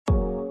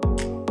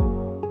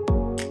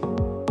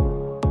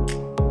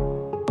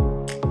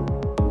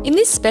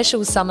this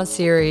special summer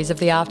series of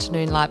the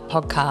Afternoon Light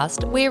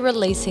podcast, we're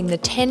releasing the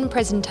 10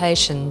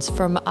 presentations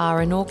from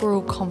our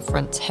inaugural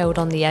conference held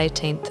on the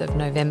 18th of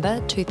November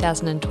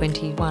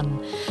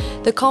 2021.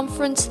 The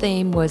conference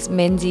theme was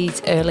Menzies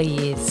Early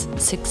Years: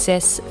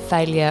 Success,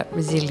 Failure,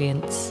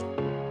 Resilience.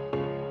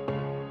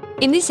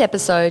 In this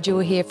episode, you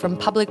will hear from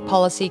public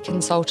policy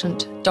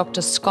consultant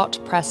Dr. Scott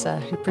Prasser,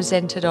 who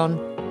presented on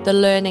The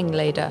Learning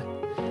Leader,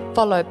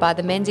 followed by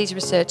the Menzies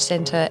Research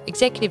Centre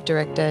Executive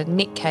Director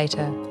Nick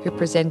Cater, who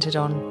presented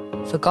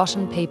on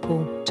Forgotten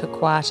People to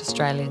Quiet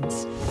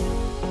Australians.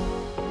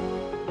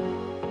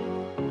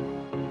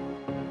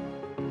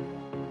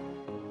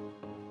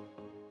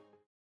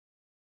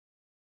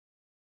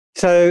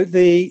 So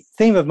the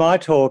theme of my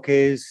talk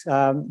is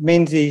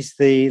Menzies,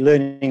 the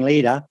Learning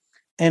Leader,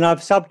 and I've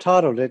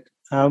subtitled it,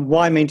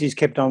 Why Menzies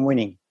Kept on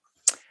Winning.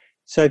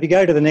 So if you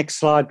go to the next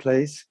slide,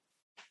 please.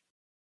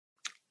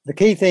 The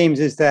key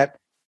themes is that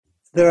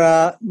there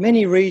are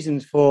many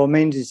reasons for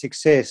Menzies'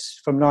 success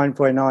from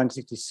 1949 to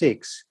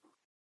 1966.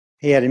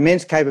 He had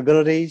immense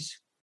capabilities,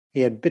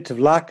 he had bits of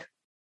luck,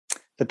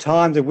 the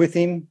times are with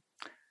him,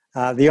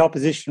 the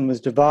opposition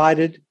was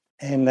divided,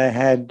 and they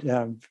had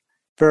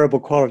variable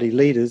quality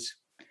leaders.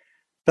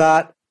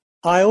 But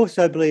I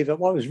also believe that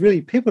what was really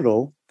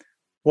pivotal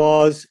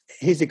was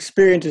his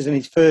experiences in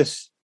his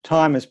first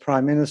time as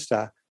Prime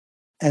Minister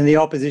and the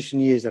opposition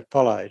years that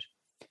followed.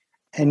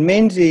 And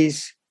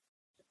Menzies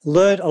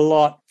learnt a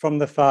lot from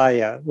the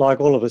failure, like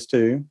all of us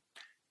do.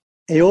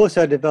 He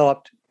also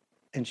developed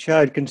and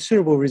showed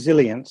considerable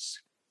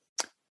resilience.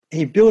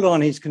 He built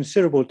on his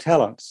considerable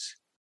talents.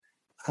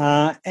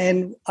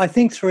 And I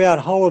think throughout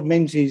the whole of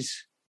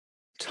Menzies'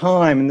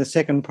 time in the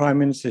second Prime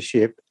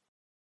Ministership,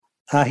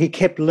 he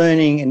kept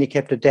learning and he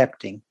kept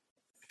adapting.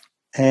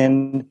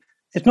 And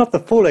it's not the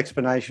full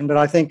explanation, but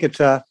I think it's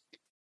a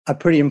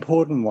pretty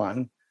important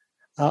one.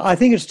 I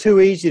think it's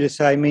too easy to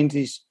say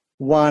Menzies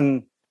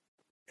won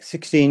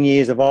 16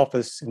 years of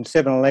office and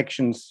 7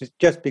 elections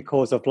just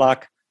because of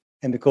luck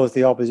and because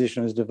the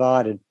opposition is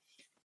divided.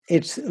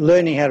 It's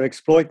learning how to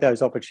exploit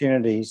those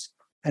opportunities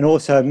and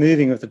also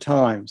moving with the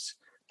times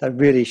that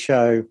really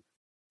show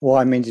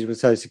why Menzies was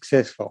so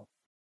successful.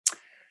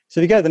 So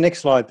if you go to the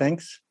next slide,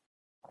 thanks.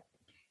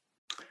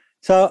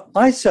 So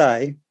I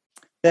say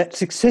that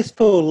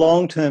successful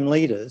long-term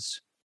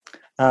leaders,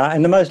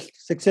 and the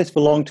most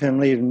successful long-term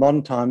leader in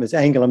modern time is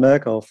Angela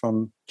Merkel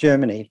from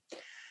Germany,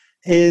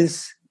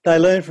 is they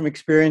learn from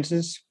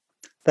experiences,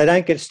 they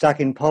don't get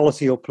stuck in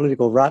policy or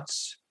political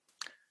ruts,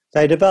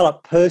 they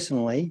develop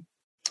personally,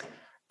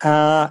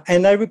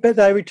 and they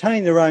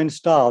retain their own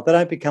style. They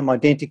don't become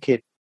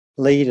identikit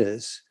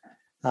leaders,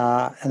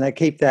 and they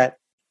keep their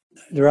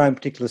own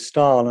particular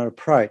style and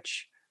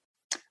approach.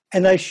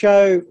 And they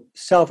show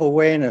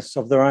self-awareness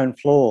of their own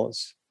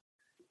flaws.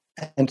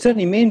 And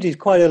certainly Menzies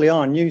quite early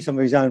on knew some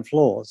of his own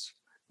flaws,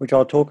 which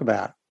I'll talk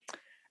about.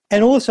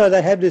 And also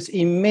they have this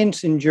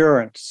immense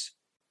endurance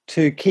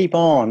to keep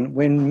on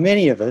when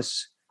many of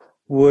us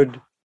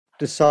would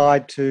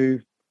decide to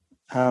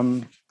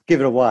give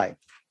it away.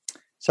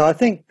 So I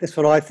think that's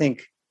what I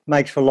think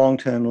makes for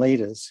long-term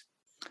leaders.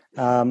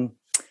 So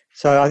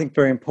I think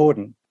very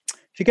important.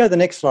 If you go to the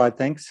next slide,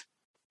 thanks.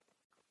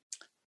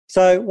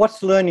 So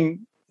what's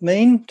learning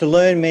mean? To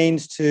learn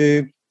means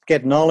to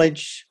get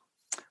knowledge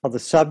of the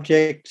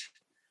subject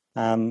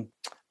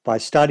by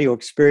study or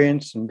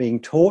experience and being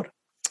taught.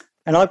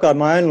 And I've got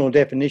my own little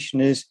definition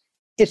is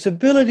its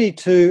ability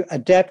to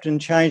adapt and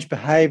change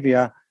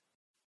behaviour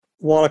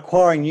while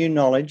acquiring new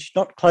knowledge,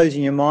 not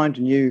closing your mind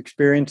to new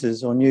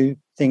experiences or new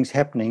things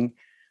happening,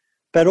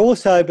 but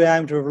also being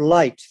able to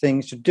relate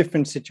things to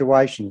different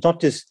situations,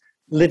 not just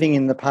living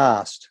in the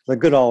past, the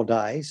good old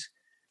days,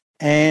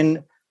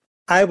 and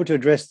able to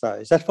address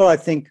those. That's what I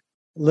think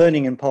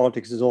learning in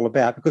politics is all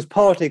about, because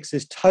politics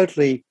is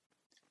totally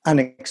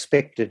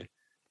unexpected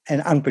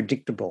and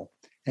unpredictable.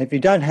 And if you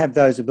don't have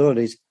those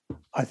abilities,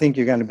 I think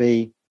you're going to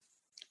be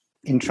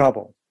in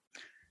trouble.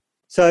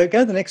 So go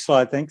to the next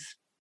slide, thanks.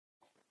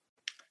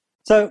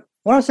 So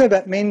what I say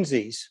about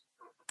Menzies,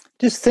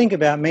 just think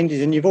about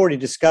Menzies, and you've already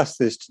discussed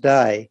this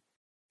today.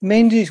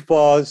 Menzies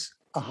was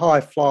a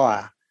high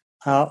flyer,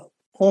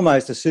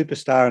 almost a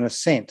superstar in a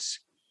sense.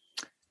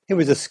 He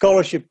was a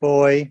scholarship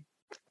boy,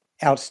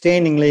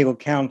 outstanding legal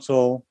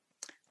counsel,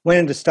 went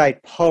into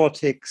state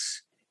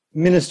politics,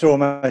 minister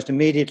almost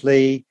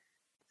immediately,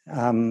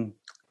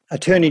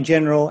 Attorney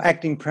General,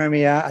 acting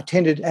Premier,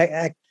 attended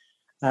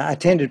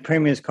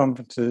Premier's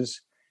conferences.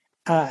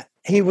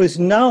 He was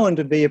known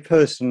to be a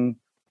person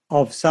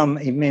of some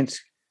immense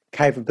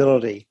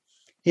capability.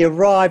 He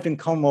arrived in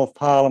Commonwealth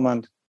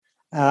Parliament,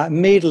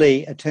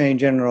 immediately Attorney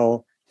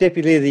General,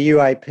 Deputy of the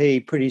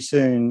UAP pretty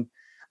soon,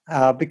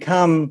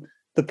 become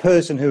the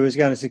person who was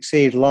going to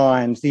succeed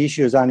Lyons. The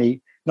issue is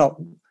only not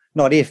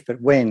if,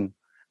 but when.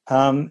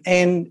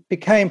 And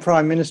became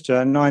Prime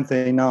Minister in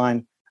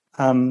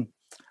 1999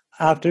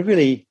 after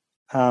really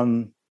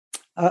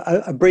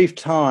a brief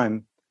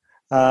time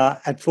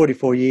at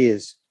 44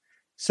 years.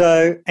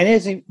 So, and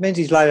as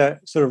Menzies later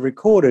sort of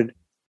recorded,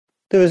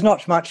 there was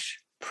not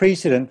much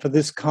precedent for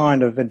this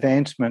kind of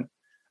advancement,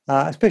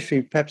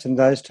 especially perhaps in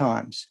those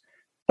times.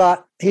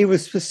 But he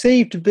was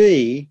perceived to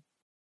be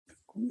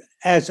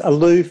as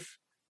aloof,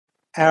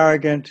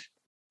 arrogant,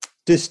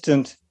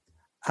 distant,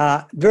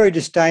 very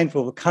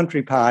disdainful of the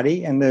Country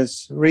Party, and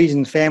there's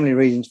family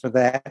reasons for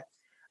that,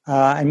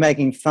 and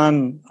making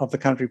fun of the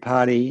Country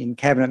Party in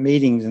cabinet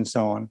meetings and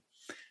so on.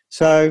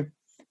 So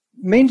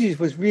Menzies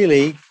was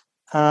really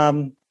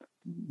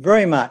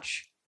very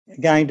much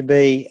going to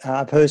be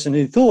a person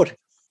who thought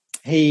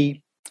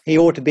he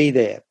ought to be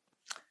there.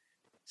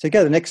 So go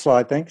to the next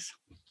slide, thanks.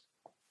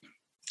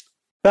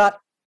 But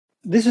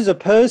this is a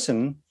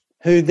person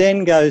who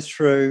then goes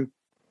through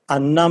a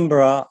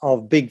number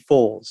of big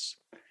falls.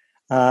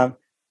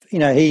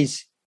 He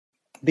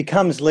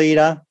becomes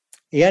leader.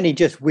 He only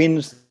just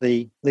wins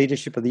the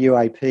leadership of the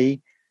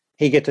UAP.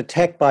 He gets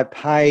attacked by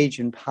Page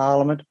in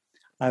Parliament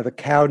over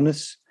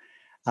cowardice.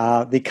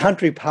 The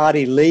Country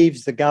Party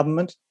leaves the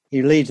government.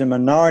 He leads a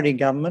minority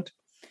government.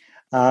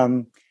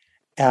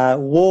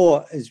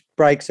 War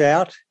breaks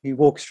out. He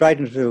walks straight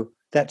into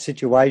that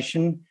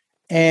situation.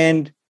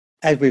 And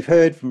as we've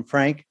heard from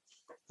Frank,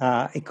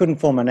 he couldn't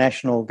form a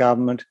national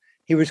government.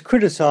 He was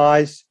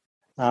criticised,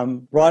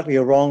 rightly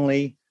or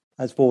wrongly,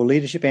 as for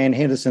leadership. Anne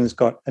Henderson's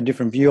got a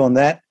different view on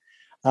that.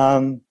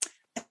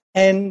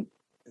 And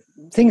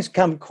things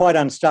come quite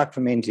unstuck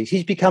for Menzies.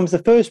 He becomes the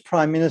first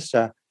Prime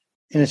Minister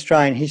in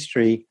Australian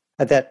history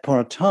at that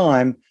point of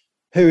time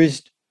who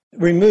is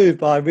removed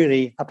by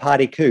really a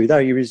party coup.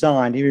 Though he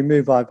resigned, he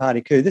removed by a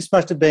party coup. This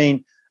must have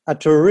been a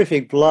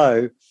terrific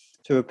blow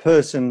to a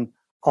person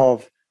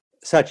of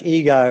such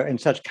ego and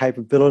such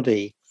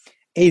capability.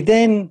 He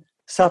then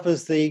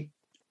suffers the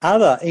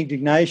other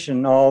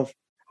indignation of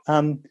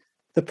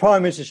the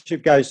Prime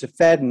Ministership goes to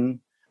Fadden,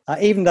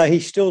 even though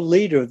he's still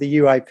leader of the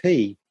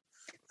UAP.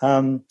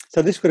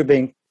 So this would have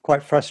been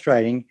quite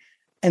frustrating.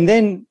 And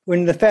then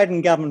when the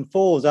Fadden government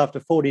falls after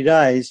 40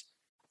 days,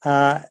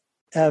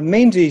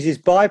 Menzies is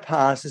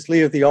bypassed as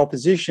leader of the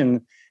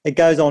opposition. It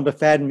goes on to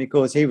Fadden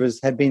because he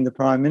had been the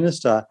Prime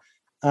Minister.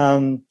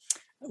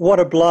 What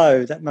a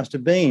blow that must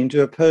have been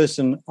to a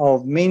person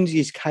of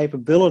Menzies'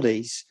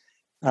 capabilities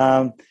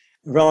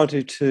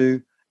relative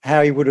to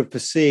how he would have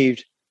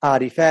perceived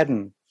Artie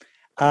Fadden.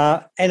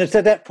 And it's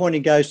at that point he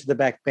goes to the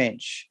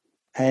backbench.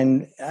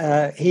 And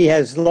he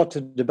has lots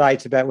of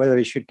debates about whether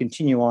he should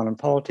continue on in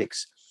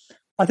politics.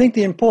 I think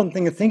the important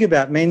thing to think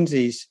about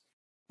Menzies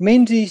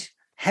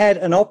had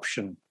an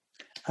option.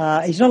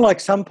 He's not like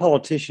some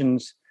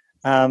politicians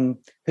who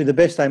the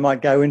best they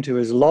might go into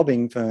is a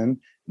lobbying firm.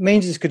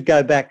 Menzies could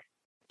go back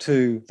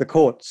to the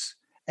courts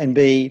and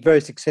be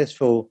very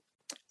successful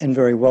and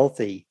very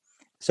wealthy.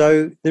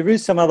 So there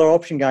is some other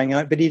option going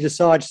on, but he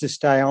decides to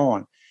stay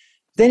on.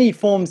 Then he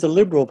forms the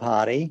Liberal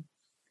Party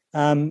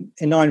in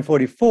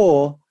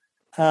 1944,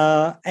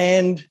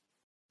 and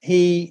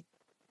he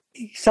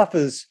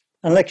suffers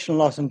an election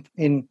loss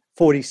in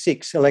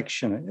 46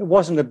 election. It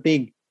wasn't a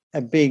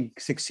big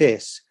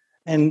success,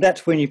 and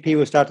that's when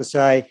people start to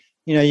say,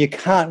 you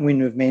can't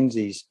win with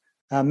Menzies.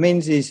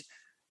 Menzies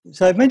must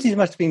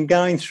have been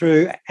going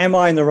through: am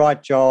I in the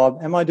right job?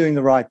 Am I doing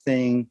the right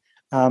thing?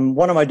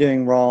 What am I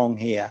doing wrong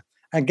here?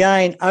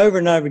 Again, over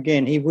and over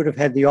again, he would have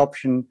had the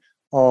option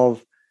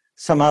of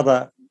some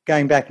other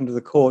going back into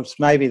the courts,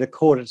 maybe the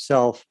court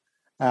itself,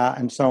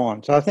 and so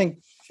on. So I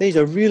think these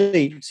are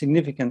really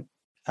significant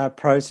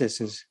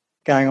processes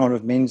going on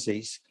with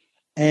Menzies.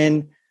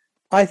 And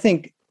I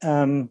think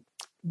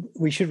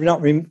we should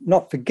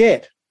not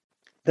forget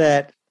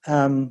that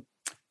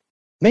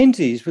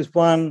Menzies is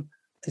one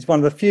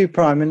of the few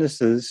prime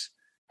ministers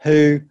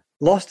who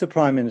lost the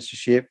prime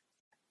ministership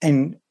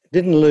and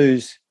didn't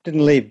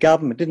leave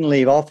government, didn't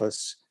leave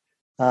office,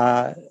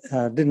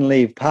 didn't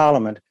leave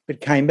Parliament,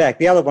 but came back.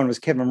 The other one was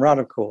Kevin Rudd,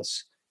 of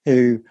course,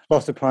 who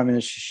lost the prime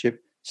ministership,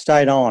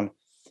 stayed on.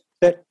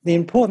 But the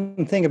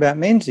important thing about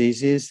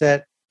Menzies is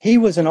that he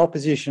was in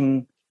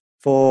opposition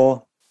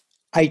for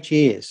 8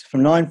 years,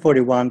 from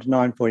 1941 to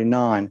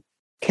 1949.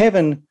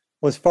 Kevin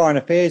was Foreign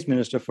Affairs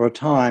Minister for a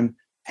time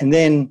and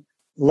then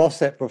lost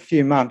that for a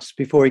few months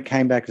before he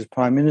came back as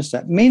Prime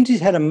Minister.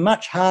 Menzies had a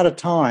much harder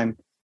time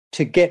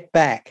to get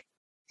back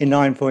in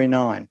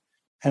 1949.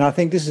 And I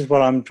think this is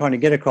what I'm trying to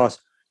get across.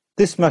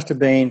 This must have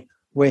been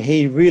where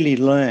he really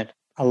learnt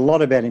a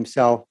lot about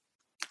himself,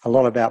 a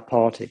lot about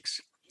politics.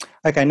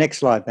 Okay, next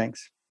slide,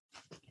 thanks.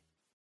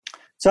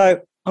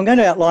 So I'm going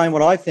to outline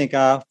what I think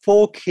are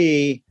 4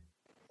 key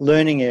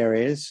learning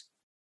areas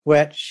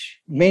which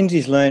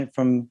Menzies learnt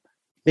from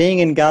being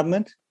in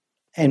government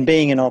and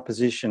being in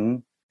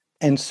opposition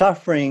and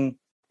suffering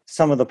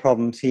some of the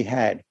problems he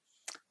had.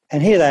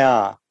 And here they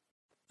are.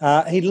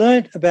 He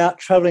learnt about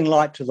travelling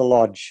light to the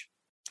lodge.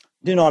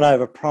 Do not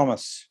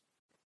overpromise.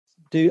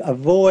 Do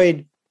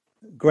avoid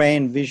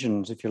grand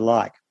visions, if you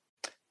like.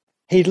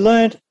 He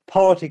learnt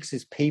politics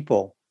is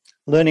people,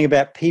 learning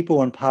about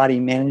people and party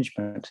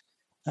management.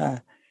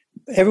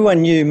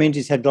 Everyone knew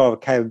Menzies had a lot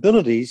of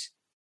capabilities,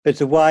 but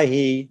it's a way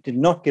he did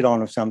not get on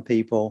with some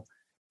people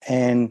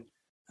and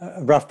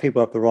rough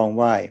people up the wrong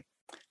way.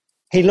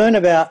 He learned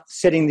about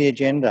setting the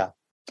agenda.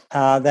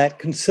 that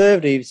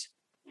Conservatives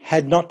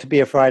had not to be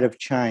afraid of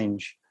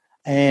change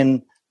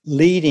and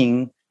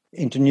leading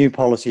into new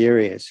policy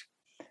areas.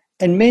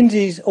 And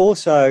Menzies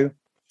also,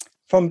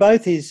 from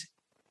both his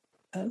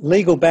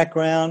legal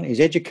background, his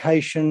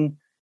education,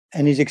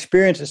 and his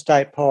experience of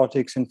state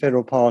politics and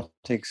federal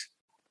politics,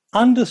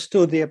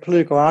 understood the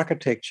political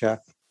architecture,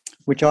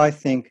 which I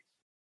think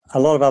a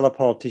lot of other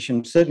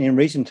politicians, certainly in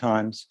recent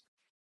times,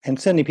 and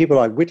certainly people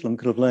like Whitlam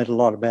could have learned a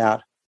lot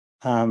about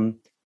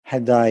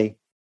had they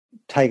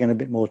taken a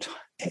bit more time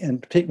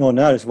and particularly more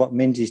notice of what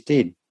Menzies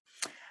did.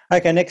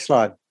 Okay, next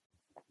slide.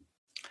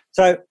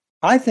 So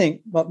I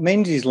think what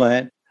Menzies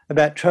learned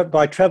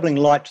by travelling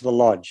light to the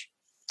lodge.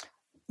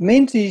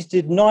 Menzies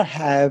did not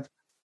have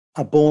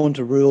a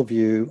born-to-rule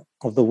view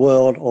of the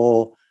world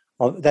or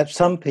that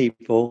some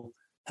people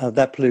of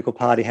that political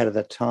party had at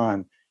that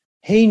time.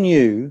 He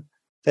knew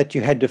that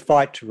you had to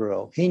fight to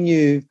rule. He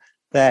knew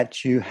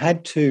that you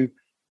had to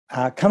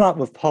come up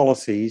with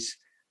policies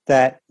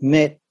that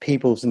met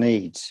people's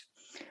needs.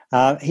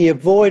 He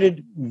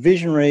avoided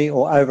visionary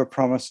or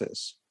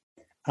overpromises.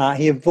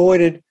 He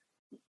avoided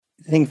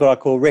things what I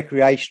call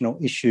recreational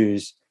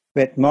issues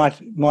that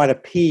might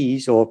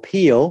appease or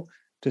appeal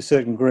to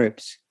certain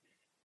groups.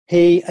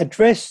 He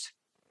addressed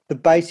the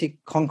basic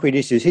concrete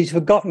issues. He's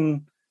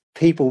forgotten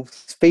people's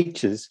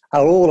speeches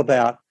are all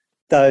about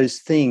those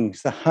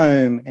things, the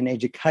home and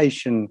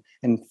education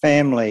and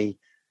family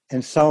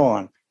and so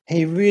on.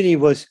 He really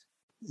was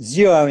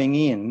zeroing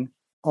in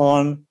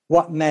on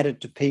what mattered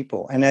to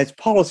people. And as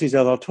policies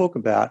that I'll talk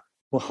about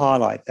will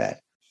highlight that.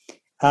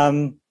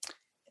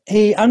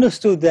 He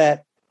understood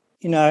that,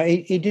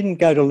 he didn't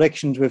go to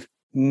elections with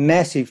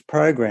massive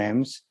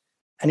programs.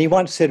 And he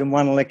once said in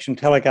one election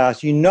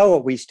telecast, you know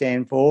what we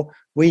stand for.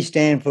 We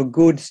stand for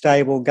good,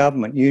 stable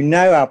government. You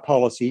know our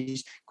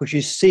policies because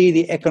you see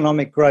the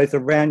economic growth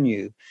around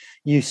you.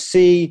 You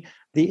see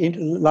the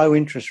low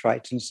interest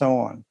rates and so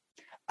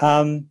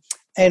on.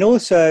 And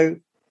also,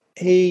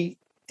 he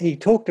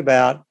talked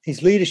about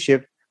his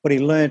leadership. What he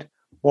learnt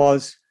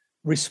was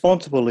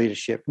responsible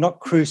leadership, not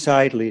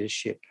crusade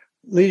leadership.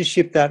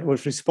 Leadership that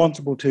was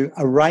responsible to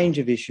a range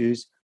of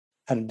issues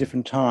at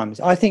different times.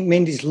 I think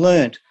Menzies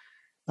learnt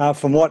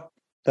from what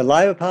the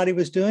Labor Party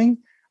was doing.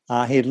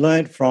 He had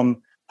learnt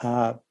from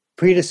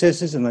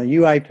predecessors in the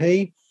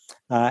UAP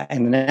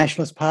and the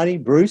Nationalist Party,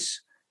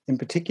 Bruce in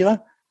particular.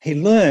 He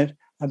learnt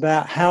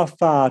about how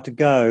far to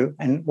go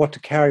and what to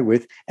carry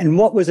with and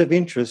what was of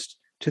interest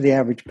to the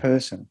average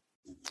person.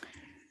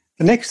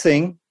 The next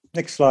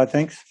slide,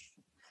 thanks.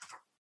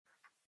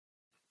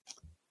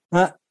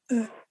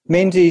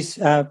 Menzies,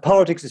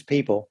 politics as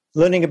people,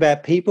 learning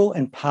about people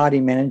and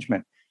party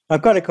management.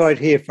 I've got a quote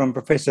here from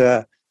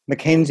Professor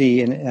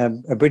Mackenzie,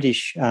 a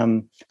British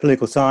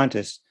political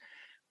scientist.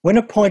 When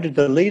appointed,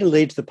 the leader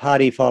leads, the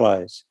party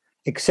follows,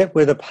 except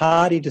where the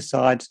party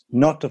decides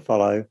not to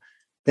follow,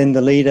 then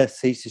the leader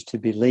ceases to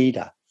be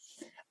leader.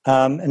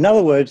 In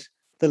other words,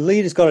 the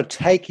leader's got to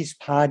take his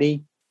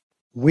party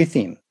with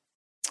him.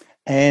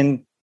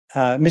 And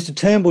Mr.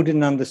 Turnbull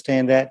didn't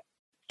understand that.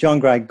 John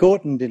Gray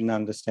Gorton didn't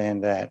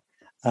understand that.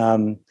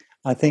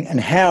 I think, and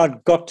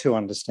Howard got to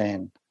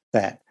understand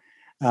that.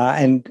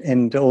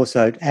 And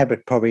also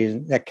Abbott probably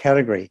in that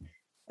category.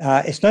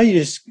 It's no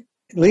use.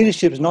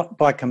 Leadership is not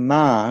by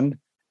command.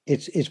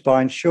 It's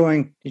by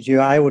ensuring that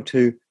you're able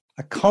to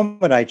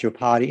accommodate your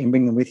party and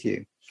bring them with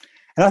you.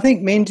 And I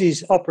think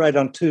Menzies operated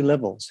on two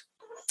levels.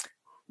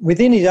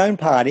 Within his own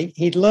party,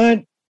 he'd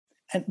learned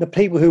the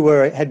people who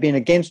had been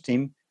against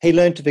him, he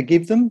learned to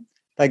forgive them.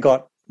 They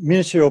got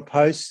ministerial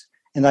posts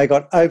and they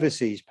got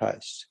overseas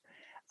posts.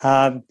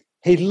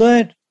 He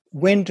learned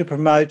when to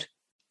promote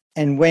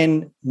and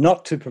when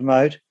not to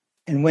promote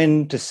and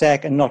when to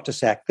sack and not to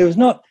sack. There was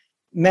not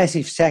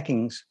massive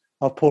sackings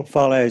of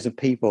portfolios of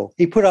people.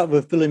 He put up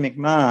with Billy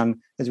McMahon,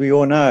 as we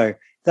all know,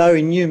 though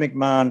he knew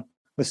McMahon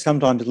was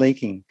sometimes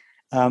leaking.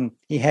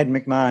 He had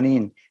McMahon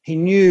in. He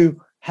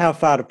knew how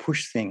far to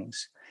push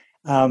things.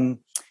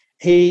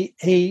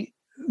 He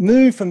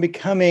moved from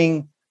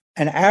becoming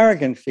an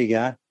arrogant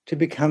figure to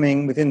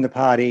becoming, within the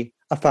party,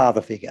 a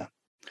father figure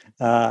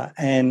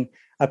and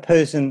a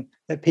person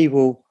that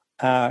people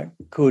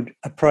could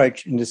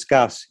approach and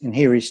discuss and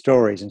hear his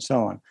stories and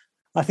so on.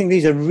 I think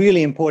these are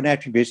really important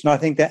attributes, and I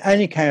think they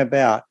only came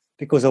about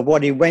because of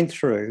what he went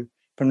through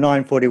from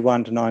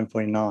 941 to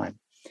 949.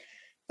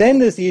 Then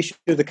there's the issue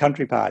of the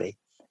country party.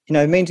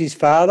 It means his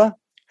father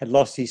had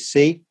lost his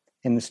seat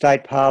in the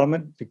state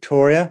parliament,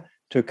 Victoria,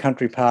 to a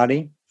country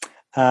party.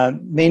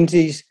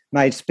 Menzies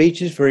made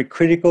speeches very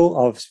critical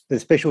of the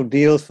special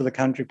deals for the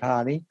country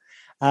party.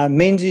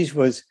 Menzies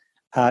was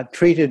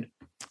treated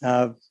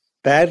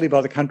badly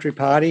by the country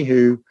party,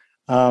 who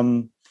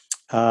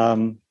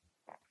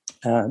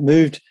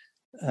moved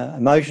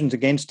emotions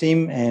against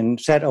him and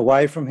sat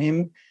away from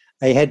him.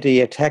 He had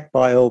the attack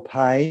by Earl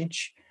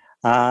Page.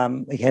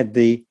 He had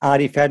the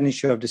Artie Fadden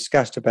issue I've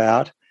discussed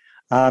about.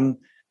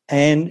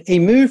 And he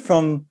moved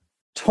from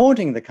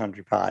taunting the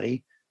country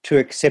party to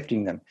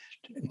accepting them.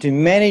 To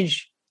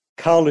manage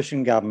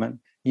coalition government,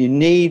 you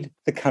need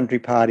the country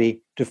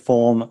party to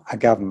form a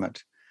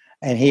government.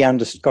 and he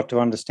got to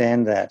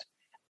understand that.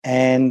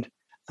 And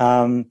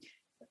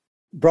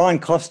Brian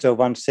Costa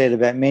once said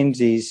about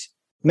Menzies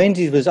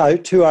was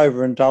too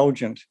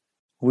overindulgent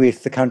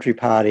with the Country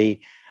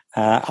Party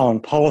on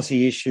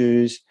policy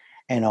issues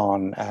and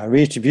on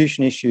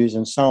redistribution issues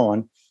and so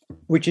on,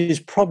 which is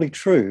probably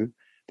true.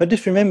 But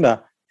just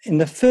remember, in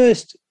the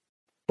first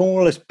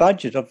more or less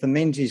budget of the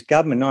Menzies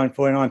government,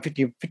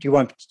 1949,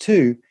 51,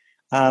 52,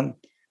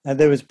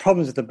 there was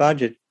problems with the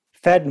budget.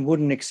 Fadden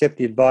wouldn't accept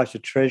the advice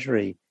of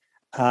Treasury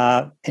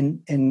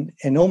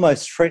and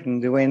almost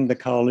threatened to end the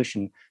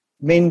coalition.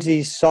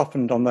 Menzies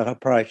softened on that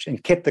approach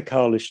and kept the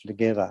coalition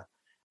together.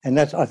 And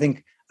that's, I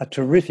think, a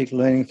terrific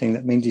learning thing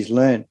that Menzies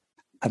learned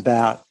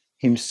about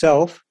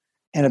himself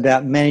and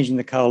about managing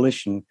the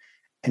coalition.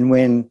 And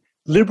when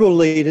Liberal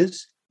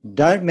leaders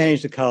don't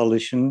manage the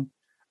coalition,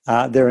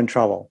 they're in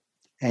trouble.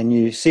 And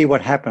you see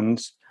what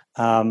happens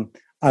over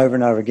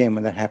and over again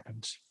when that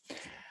happens.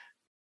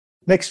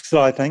 Next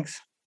slide, thanks.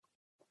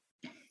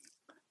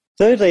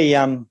 Thirdly,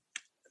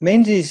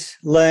 Menzies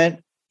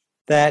learnt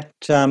that,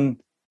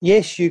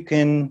 yes, you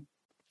can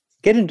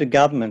get into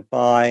government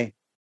by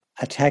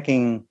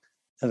attacking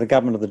the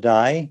government of the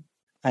day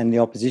and the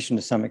opposition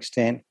to some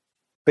extent,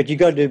 but you've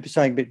got to do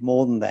something a bit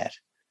more than that.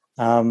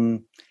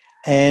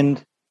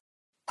 And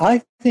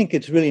I think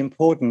it's really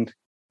important.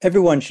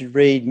 Everyone should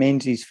read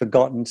Menzies'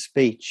 forgotten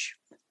speech,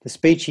 the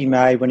speech he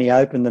made when he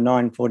opened the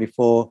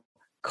 1944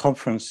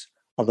 conference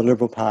of the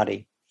Liberal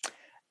Party,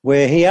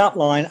 where he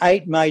outlined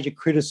 8 major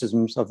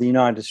criticisms of the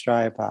United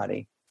Australia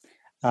Party.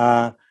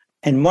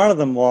 And one of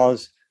them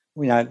was,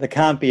 there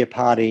can't be a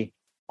party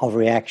of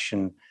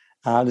reaction.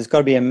 There's got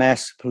to be a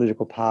mass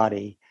political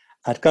party.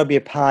 It's got to be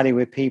a party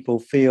where people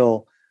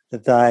feel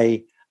that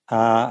they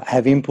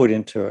have input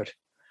into it.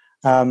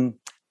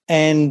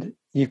 And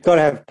you've got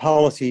to have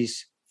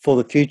policies for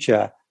the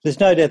future. There's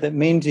no doubt that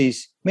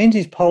Menzies'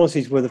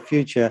 policies were the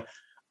future.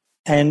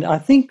 And I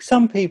think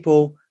some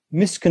people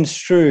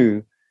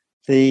misconstrue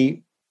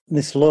the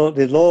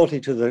loyalty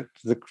to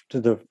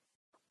the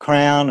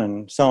Crown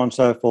and so on and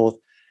so forth.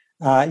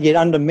 Yet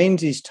under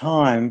Menzies'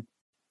 time,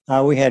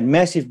 we had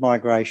massive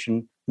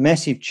migration,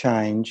 massive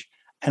change,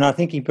 and I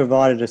think he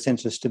provided a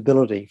sense of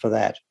stability for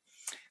that.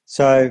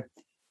 So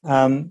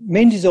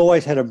Menzies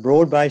always had a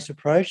broad-based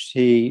approach.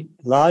 He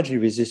largely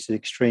resisted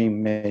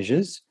extreme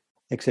measures,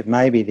 except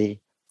maybe the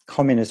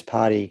Communist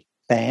Party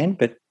ban,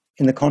 but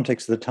in the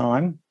context of the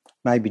time,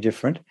 may be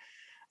different.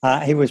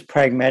 He was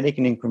pragmatic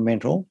and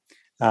incremental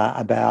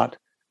about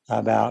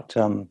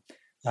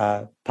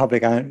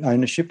public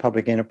ownership,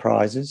 public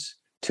enterprises,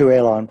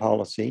 two-airline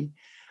policy.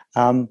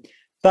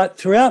 But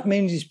throughout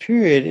Menzies'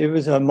 period, it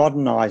was a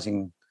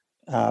modernising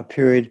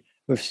period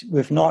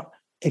with not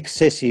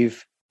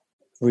excessive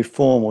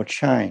reform or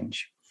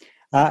change.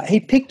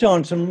 He picked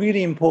on some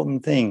really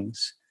important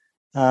things.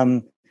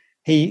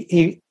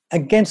 He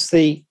against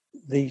the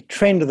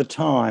trend of the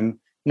time,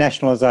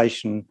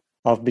 nationalisation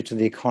of bits of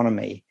the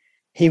economy,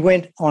 he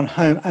went on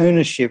home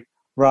ownership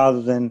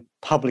rather than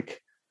public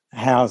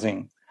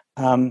housing.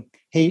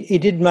 He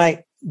did make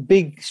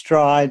big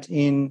strides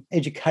in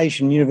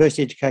education,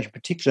 university education in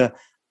particular,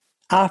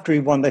 after he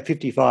won the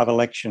 55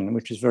 election,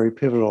 which was very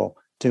pivotal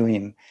to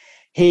him.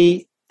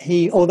 He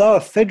although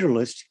a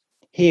federalist,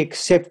 he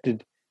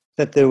accepted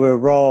that there were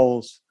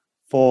roles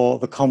for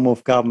the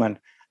Commonwealth government,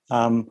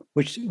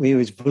 which he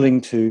was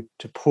willing to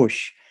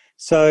push.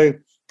 So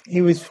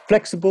he was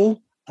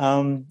flexible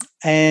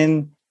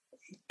and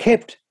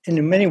kept,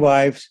 in many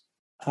ways,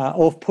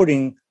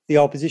 off-putting the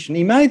opposition.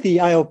 He made the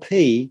ALP,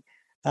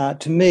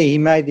 to me, he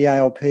made the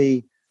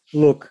ALP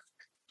look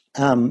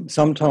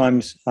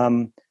sometimes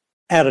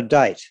out of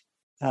date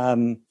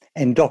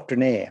and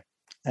doctrinaire.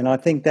 And I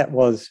think that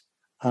was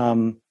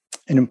an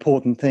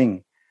important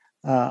thing.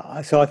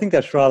 So I think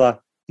that's rather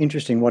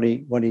interesting what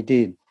he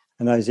did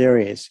in those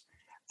areas.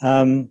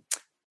 And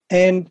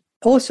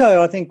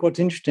also I think what's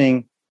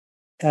interesting,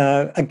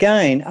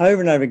 again,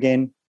 over and over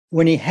again,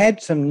 when he had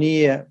some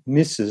near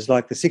misses,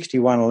 like the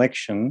 61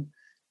 election,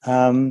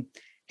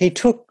 he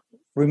took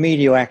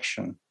remedial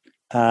action.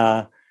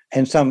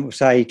 And some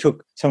say he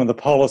took some of the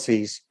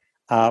policies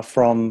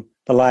from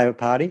the Labor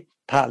Party.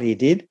 Partly he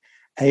did.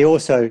 He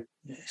also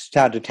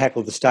started to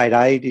tackle the state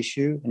aid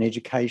issue and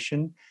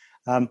education.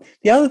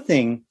 The other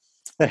thing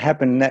that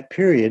happened in that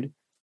period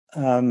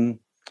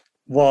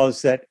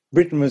was that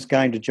Britain was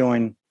going to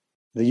join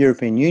the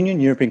European Union,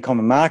 European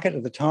Common Market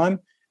at the time,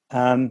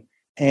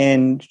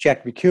 and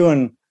Jack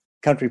McEwen,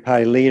 Country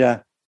Party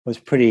leader, was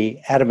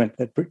pretty adamant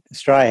that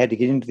Australia had to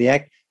get into the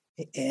Act.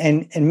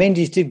 And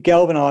Menzies did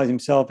galvanise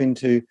himself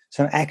into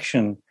some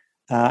action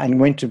and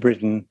went to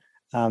Britain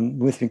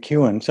with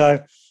McEwen.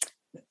 So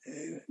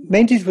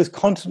Menzies was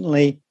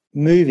constantly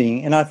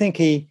moving, and I think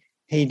he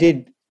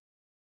did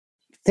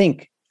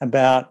think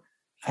about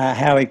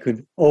how he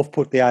could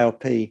off-put the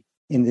ALP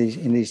in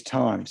these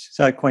times.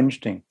 So quite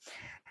interesting.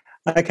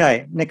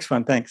 Okay, next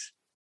one, thanks.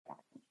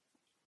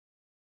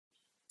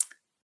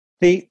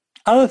 The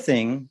other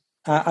thing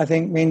I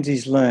think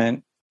Menzies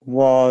learned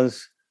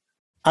was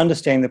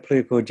understanding the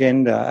political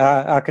agenda,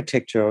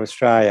 architecture of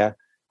Australia,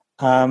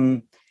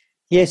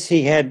 Yes,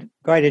 he had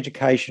great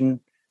education,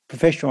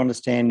 professional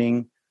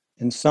understanding,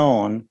 and so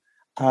on.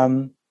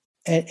 And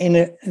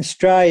in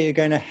Australia, you're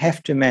going to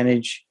have to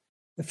manage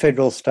the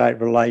federal-state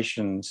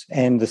relations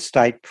and the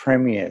state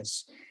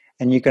premiers.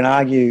 And you can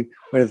argue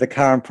whether the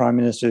current Prime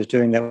Minister is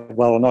doing that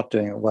well or not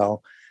doing it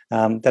well.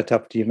 That's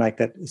up to you to make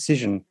that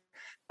decision.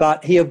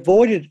 But he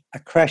avoided a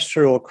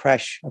crash-through or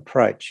crash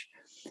approach.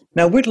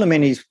 Now, Whitlam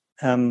in his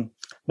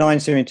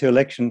 1972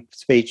 election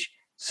speech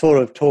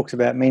sort of talks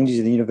about Menzies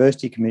and the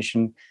University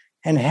Commission,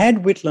 and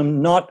had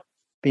Whitlam not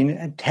been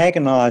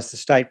antagonised the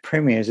state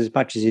premiers as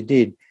much as he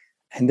did,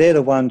 and they're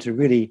the ones who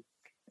really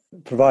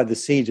provide the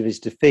seeds of his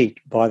defeat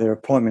by their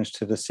appointments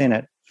to the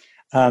Senate,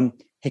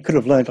 he could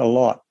have learnt a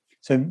lot.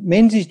 So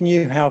Menzies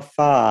knew how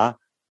far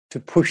to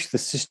push the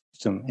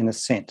system, in a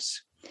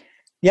sense.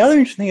 The other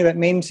interesting thing about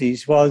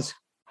Menzies was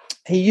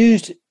he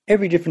used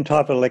every different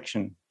type of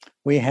election.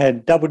 We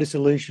had double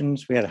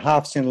dissolutions, we had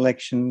half-cent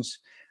elections,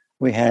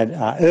 we had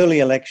early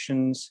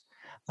elections,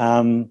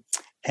 and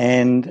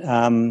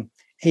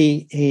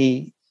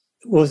he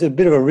was a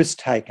bit of a risk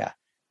taker.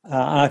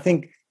 I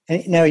think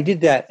now he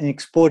did that and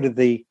exploited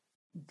the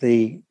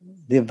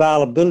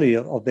availability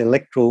of the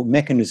electoral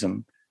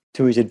mechanism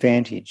to his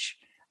advantage.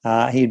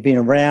 He had been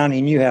around,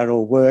 he knew how it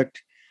all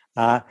worked.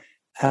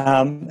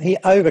 He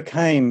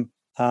overcame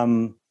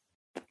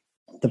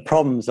the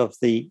problems of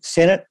the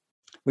Senate,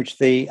 which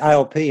the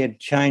ALP had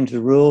changed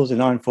the rules in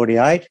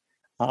 1948,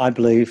 I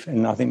believe,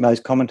 and I think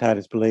most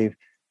commentators believe,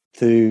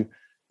 to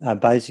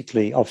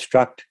basically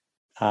obstruct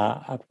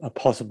a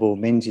possible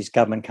Menzies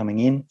government coming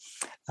in.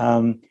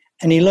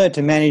 And he learned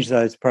to manage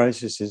those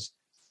processes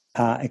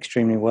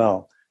extremely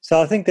well.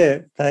 So I think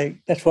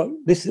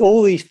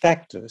all these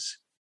factors,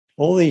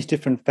 all these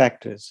different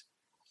factors,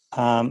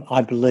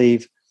 I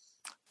believe,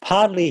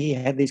 partly he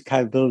had these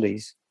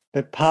capabilities,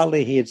 but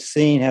partly he had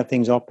seen how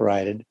things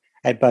operated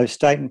at both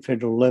state and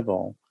federal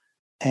level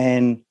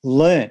and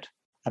learnt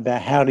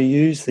about how to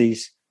use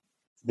these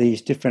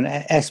different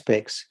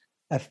aspects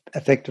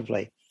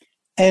effectively.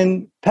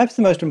 And perhaps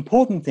the most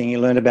important thing he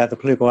learned about the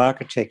political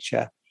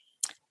architecture,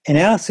 in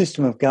our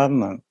system of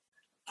government,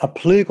 a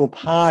political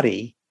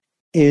party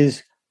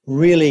is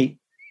really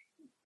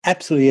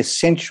absolutely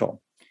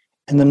essential.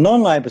 And the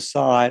non-Labor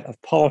side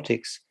of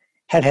politics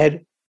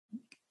had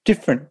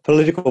different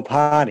political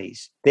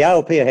parties. The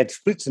ALP had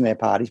splits in their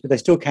parties, but they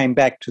still came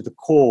back to the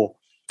core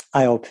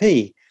ALP.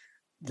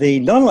 The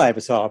non-Labor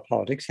side of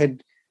politics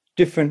had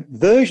different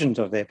versions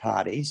of their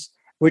parties,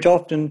 which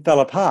often fell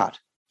apart.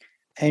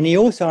 And he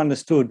also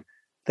understood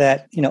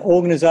that,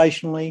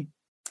 organisationally,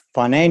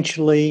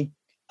 financially,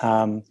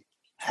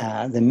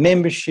 the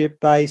membership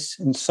base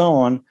and so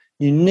on,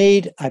 you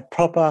need a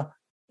proper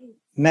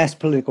mass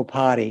political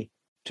party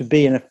to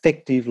be an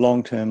effective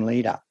long-term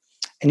leader.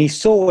 And he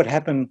saw what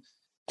happened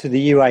to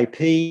the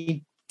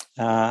UAP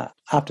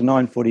after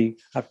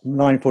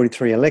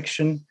 1943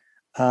 election,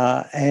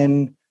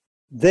 and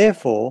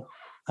therefore,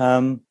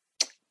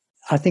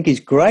 I think his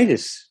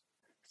greatest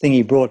thing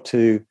he brought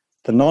to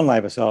the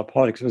non-Labor side of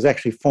politics was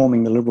actually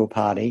forming the Liberal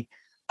Party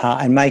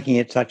and making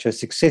it such a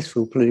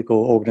successful political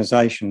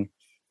organisation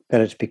that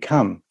it's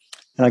become.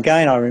 And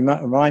again, I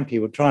remind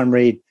people, try and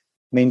read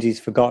Menzies'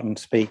 forgotten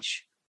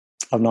speech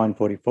of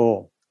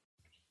 1944.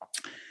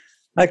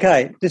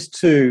 Okay, just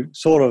to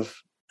sort of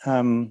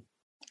come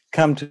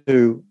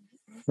to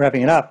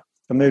wrapping it up,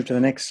 I'll move to the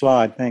next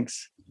slide,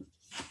 thanks.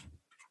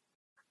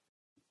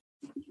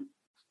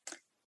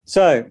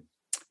 So,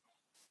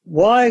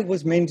 why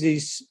was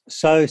Menzies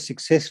so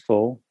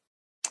successful?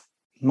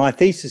 My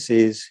thesis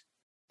is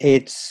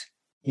it's,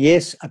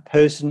 yes, a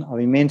person of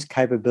immense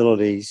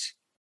capabilities,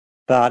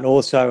 but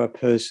also a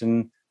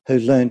person who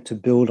learned to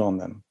build on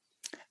them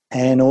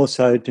and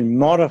also to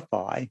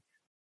modify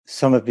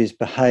some of his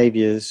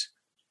behaviours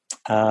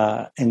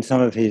and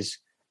some of his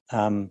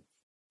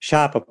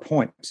sharper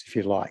points, if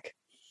you like.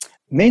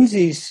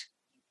 Menzies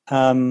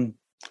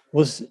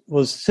was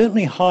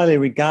certainly highly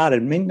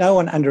regarded. No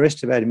one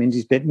underestimated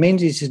Menzies, but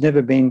Menzies has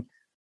never been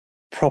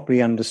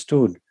properly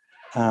understood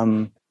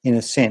in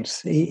a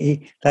sense.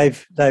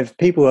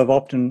 People have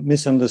often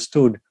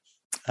misunderstood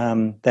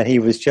that he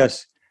was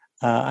just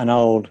an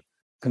old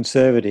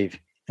conservative,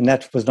 and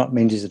that was not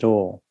Menzies at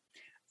all.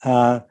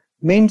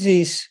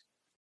 Menzies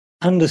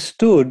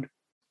understood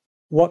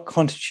what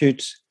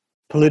constitutes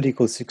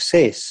political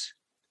success.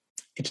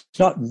 It's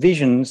not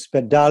visions,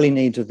 but daily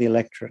needs of the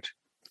electorate.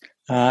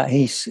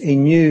 He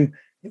knew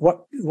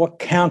what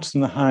counts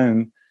in the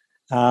home,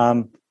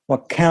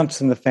 what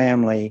counts in the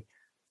family.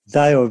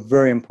 They were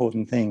very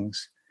important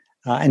things.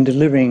 And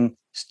delivering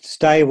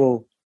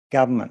stable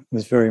government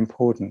was very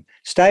important.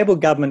 Stable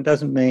government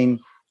doesn't mean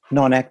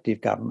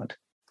non-active government.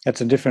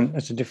 That's a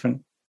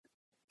different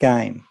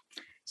game.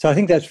 So I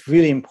think that's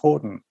really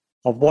important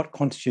of what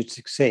constitutes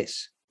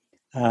success,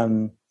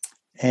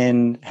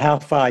 and how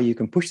far you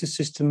can push the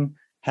system,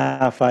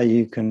 how far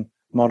you can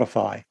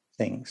modify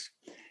things.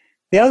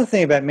 The other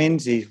thing about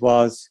Menzies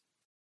was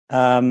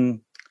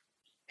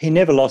he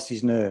never lost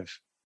his nerve.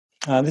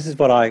 This is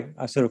what I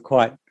sort of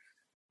quite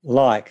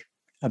like.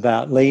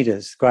 about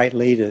leaders, great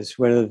leaders,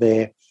 whether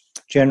they're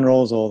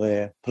generals or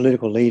they're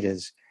political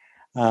leaders.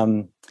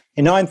 In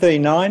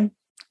 1939,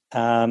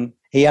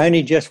 he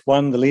only just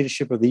won the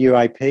leadership of the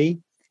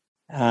UAP.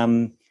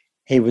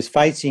 He was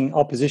facing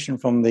opposition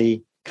from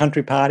the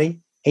Country Party.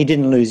 He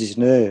didn't lose his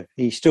nerve.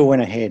 He still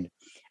went ahead.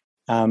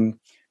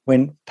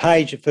 When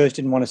Page at first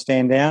didn't want to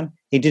stand down,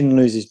 he didn't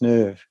lose his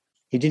nerve.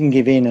 He didn't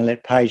give in and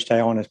let Page stay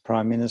on as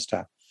Prime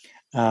Minister.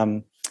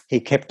 He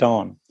kept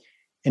on.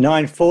 In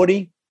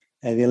 1940,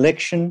 the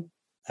election,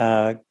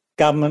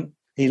 government,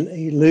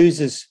 he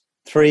loses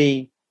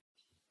three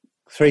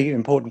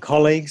important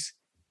colleagues.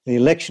 The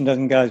election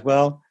doesn't go as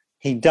well.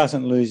 He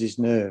doesn't lose his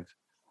nerve.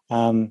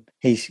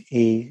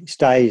 He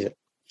stays it.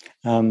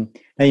 Now,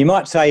 you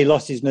might say he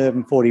lost his nerve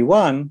in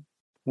 1941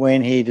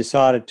 when he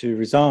decided to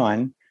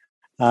resign.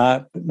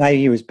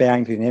 Maybe he was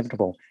bowing to the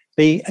inevitable.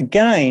 But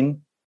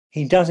again,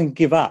 he doesn't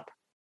give up.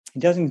 He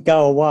doesn't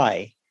go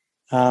away.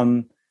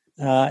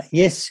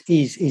 Yes,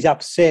 he's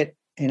upset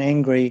and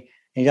angry.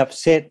 He's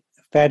upset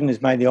Fadden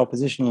has made the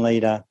opposition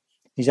leader.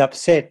 He's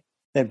upset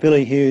that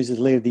Billy Hughes is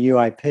leader of the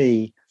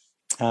UAP,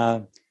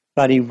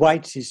 but he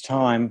waits his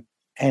time.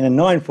 And in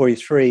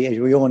 1943, as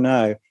we all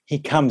know, he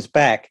comes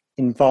back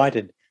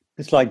invited.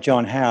 It's like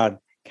John Howard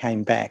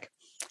came back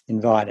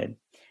invited.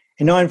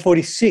 In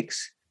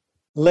 1946,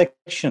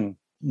 election,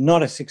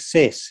 not a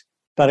success,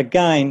 but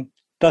again,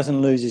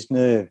 doesn't lose his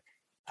nerve.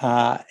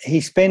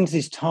 He spends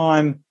his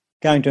time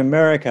going to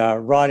America,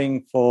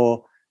 writing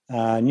for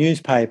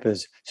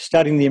newspapers,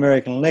 studying the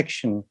American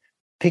election,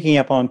 picking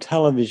up on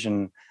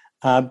television,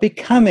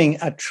 becoming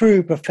a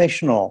true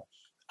professional,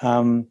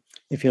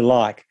 if you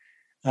like,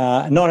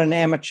 not an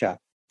amateur,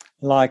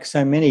 like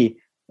so many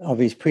of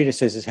his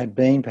predecessors had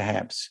been,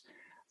 perhaps.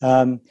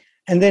 And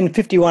then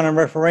 51 on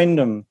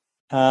referendum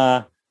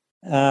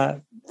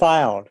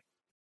failed,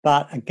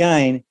 but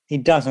again, he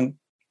doesn't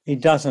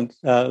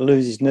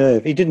lose his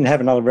nerve. He didn't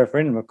have another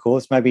referendum, of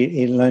course. Maybe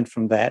he learned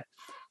from that,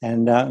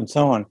 and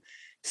so on.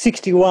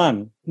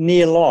 61,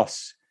 near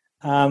loss.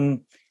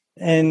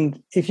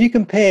 And if you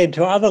compared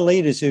to other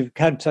leaders who've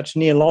had such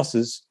near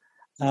losses,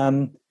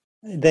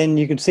 then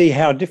you can see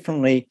how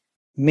differently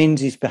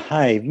Menzies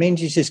behaved.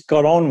 Menzies just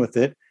got on with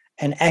it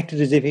and acted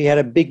as if he had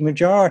a big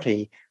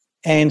majority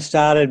and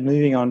started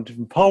moving on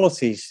to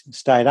policies,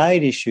 state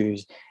aid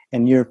issues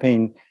and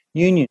European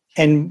Union.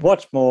 And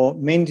what's more,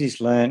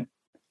 Menzies learnt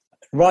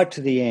right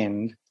to the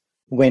end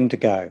when to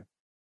go.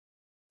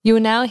 You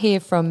will now hear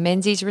from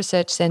Menzies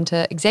Research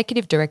Centre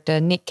Executive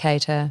Director Nick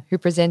Cater, who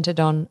presented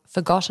on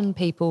Forgotten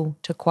People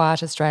to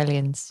Quiet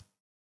Australians.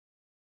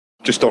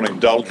 Just on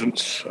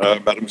indulgence,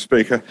 Madam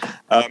Speaker,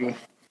 I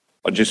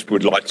just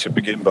would like to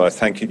begin by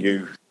thanking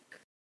you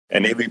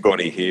and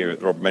everybody here at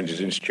the Robert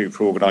Menzies Institute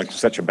for organising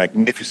such a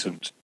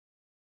magnificent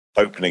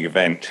opening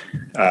event.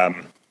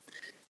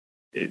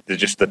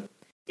 Just the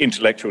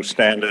intellectual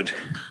standard,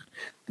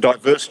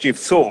 diversity of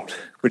thought,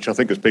 which I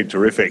think has been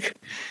terrific.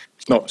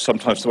 It's not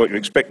sometimes what you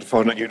expect to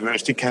find on a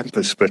university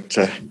campus, but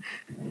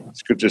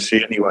it's good to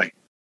see anyway.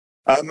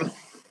 And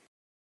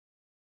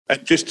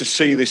just to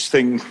see this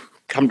thing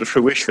come to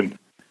fruition.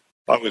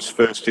 I was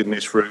first in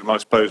this room, I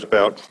suppose,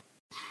 about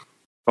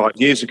 5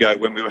 years ago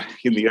when we were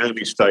in the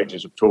early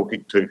stages of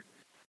talking to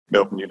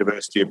Melbourne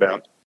University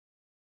about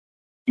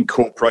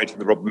incorporating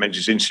the Robert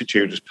Menzies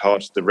Institute as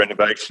part of the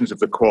renovations of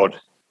the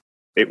quad.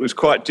 It was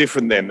quite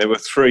different then. There were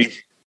 3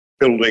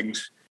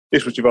 buildings.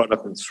 This was divided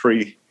up in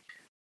 3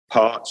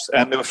 parts,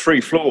 and there were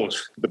 3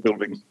 floors for the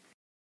building.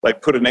 They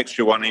put an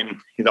extra one in,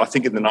 I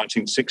think in the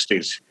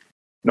 1960s,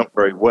 not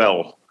very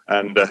well,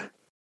 and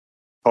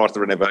part of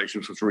the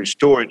renovations was to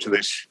restore it to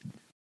this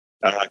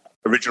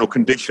original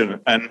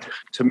condition. And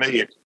to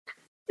me,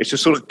 it's a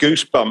sort of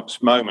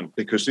goosebumps moment,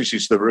 because this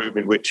is the room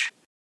in which,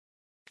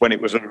 when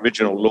it was an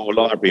original law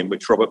library in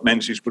which Robert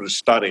Menzies would have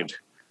studied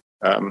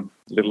a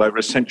little over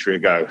a century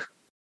ago.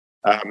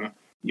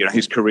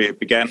 His career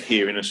began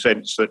here in a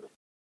sense that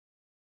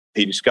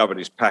he discovered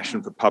his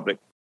passion for public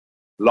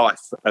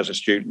life as a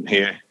student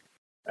here.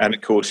 And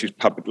of course, his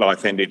public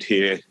life ended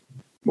here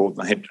more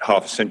than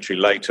half a century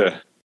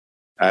later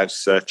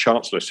as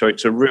Chancellor. So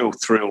it's a real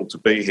thrill to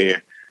be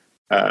here.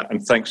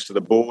 And thanks to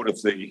the board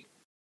of the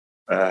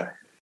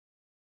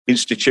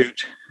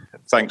Institute,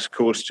 thanks, of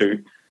course,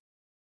 to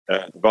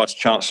the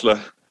Vice-Chancellor,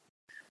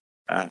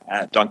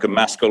 Duncan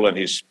Maskell, and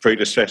his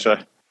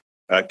predecessor,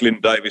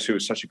 Glyn Davis, who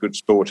was such a good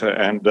sporter,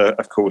 and,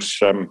 of course,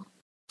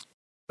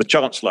 the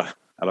Chancellor,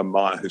 Alan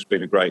Meyer, who's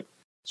been a great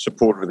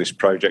supporter of this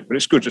project. But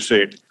it's good to see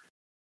it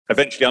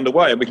eventually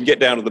underway, and we can get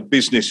down to the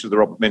business of the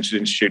Robert Menzies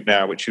Institute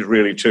now, which is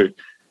really to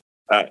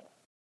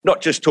not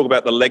just talk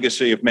about the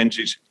legacy of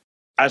Menzies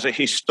as a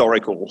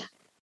historical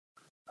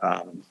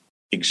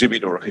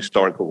exhibit or a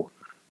historical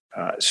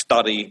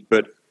study,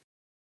 but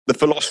the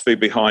philosophy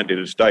behind it,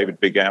 as David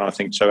began, I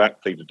think, so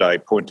aptly today,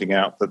 pointing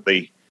out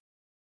that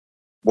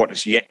what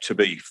is yet to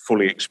be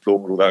fully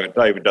explored, although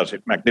David does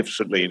it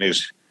magnificently in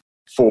his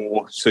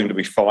 4, soon to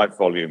be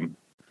 5-volume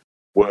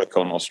work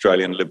on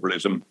Australian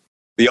liberalism,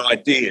 the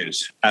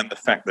ideas and the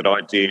fact that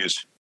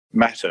ideas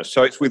matter.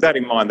 So it's with that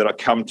in mind that I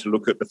come to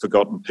look at the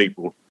Forgotten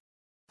People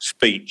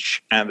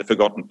speech and the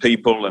Forgotten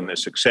People and their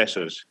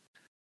successors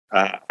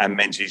and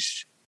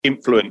Menzies'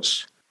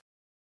 influence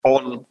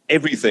on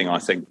everything I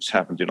think that's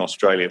happened in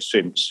Australia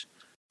since.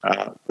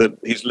 That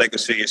his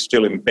legacy is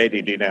still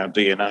embedded in our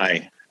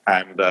DNA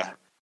and the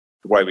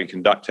way we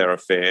conduct our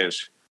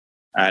affairs.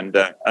 And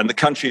the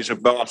country is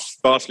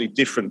vastly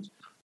different,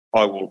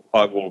 I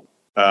will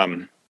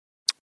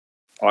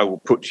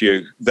put to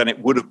you, than it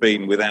would have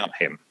been without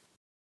him.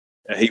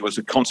 He was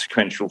a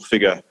consequential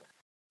figure,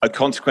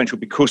 consequential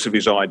because of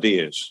his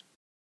ideas.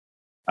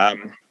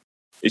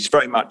 It's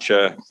very much,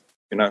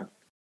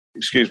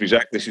 excuse me,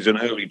 Zach, this is an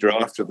early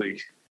draft of the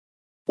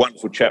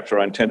wonderful chapter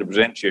I intend to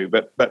present to you,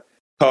 but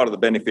part of the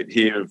benefit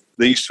here of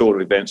these sort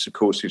of events, of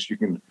course, is we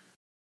can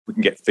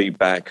get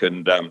feedback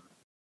and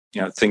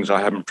things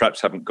I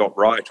perhaps haven't got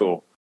right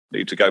or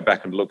need to go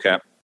back and look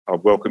at. I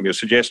welcome your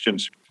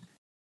suggestions.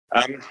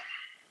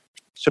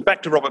 So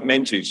back to Robert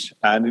Menzies,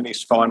 and in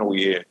his final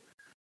year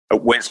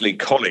at Wesley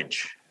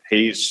College,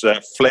 his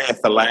flair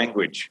for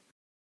language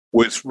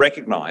was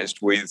recognised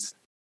with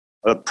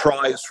a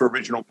prize for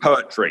original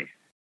poetry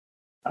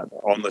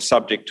on the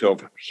subject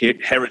of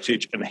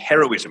heritage and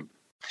heroism.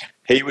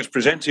 He was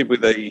presented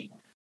with a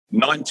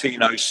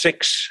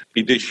 1906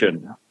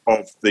 edition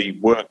of the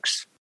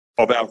works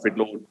of Alfred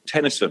Lord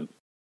Tennyson,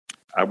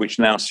 which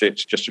now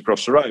sits just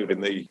across the road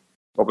in the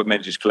Robert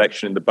Menzies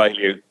collection in the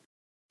Baillieu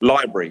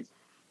Library.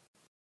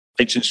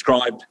 It's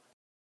inscribed,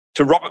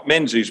 "To Robert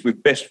Menzies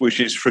with best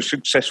wishes for a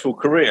successful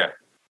career."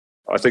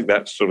 I think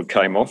that sort of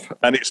came off.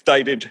 And it's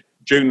dated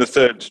June the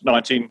 3rd,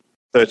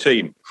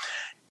 1913.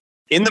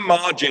 In the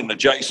margin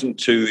adjacent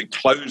to the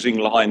closing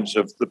lines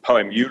of the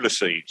poem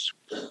Ulysses,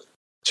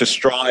 "To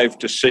strive,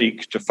 to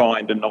seek, to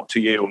find and not to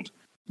yield,"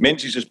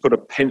 Menzies has put a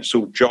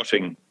pencil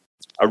jotting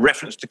a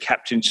reference to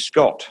Captain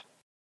Scott.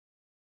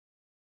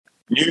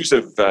 News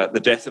of the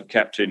death of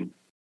Captain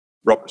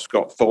Robert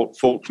Scott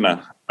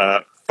Faulkner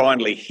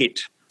finally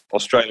hit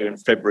Australia in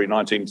February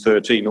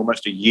 1913,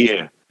 almost a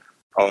year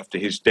after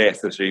his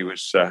death, as he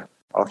was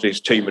after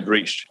his team had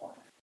reached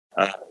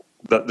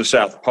the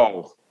South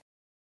Pole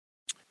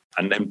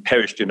and then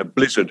perished in a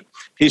blizzard.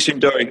 His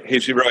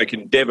heroic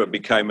endeavour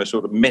became a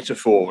sort of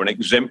metaphor, an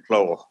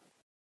exemplar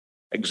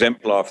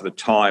for the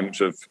times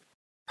of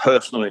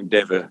personal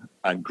endeavour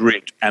and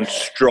grit and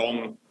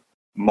strong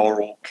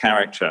moral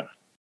character.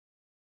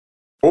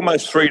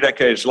 Almost 3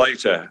 decades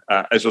later,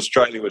 as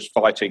Australia was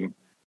fighting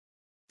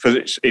for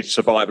its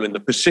survival in the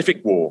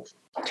Pacific War,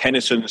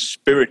 Tennyson's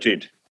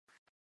spirited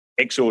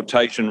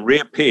exhortation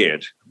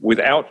reappeared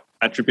without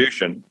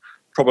attribution,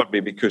 probably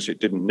because it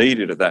didn't need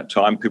it at that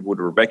time. People would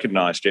have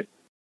recognised it,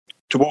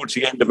 towards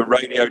the end of a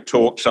radio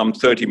talk some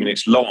 30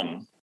 minutes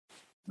long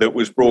that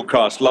was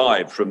broadcast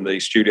live from the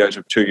studios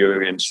of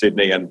 2UE in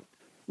Sydney and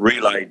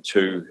relayed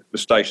to the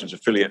station's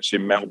affiliates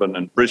in Melbourne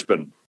and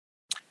Brisbane.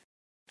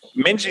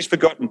 Menzies'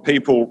 Forgotten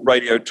People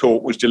radio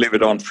talk was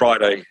delivered on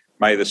Friday,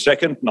 May the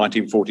 2nd,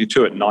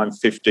 1942 at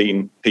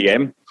 9:15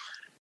 p.m.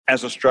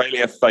 as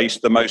Australia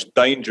faced the most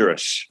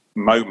dangerous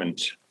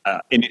moment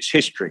in its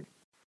history.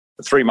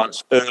 3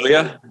 months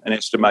earlier, an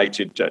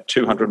estimated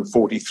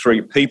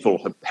 243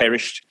 people had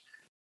perished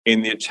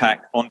in the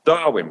attack on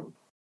Darwin.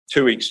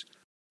 2 weeks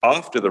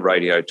after the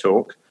radio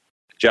talk,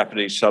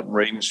 Japanese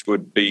submarines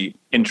would be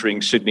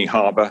entering Sydney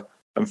Harbour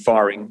and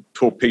firing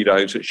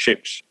torpedoes at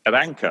ships at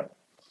anchor.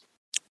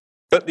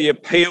 But the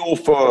appeal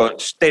for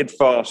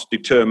steadfast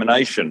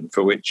determination,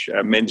 for which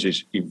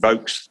Menzies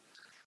evokes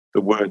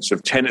the words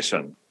of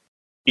Tennyson,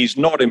 is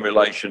not in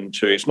relation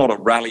to, it's not a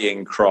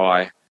rallying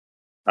cry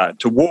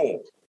to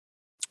war.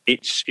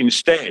 It's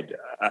instead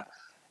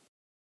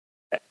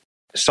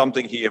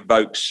something he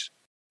evokes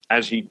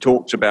as he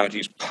talks about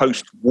his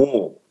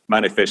post-war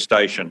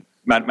manifesto,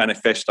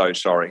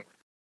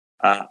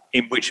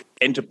 in which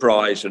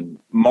enterprise and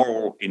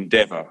moral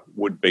endeavour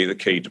would be the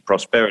key to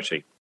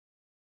prosperity.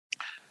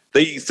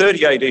 The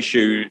 38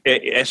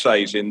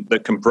 essays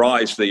that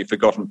comprise the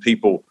Forgotten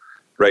People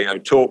radio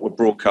talk were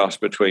broadcast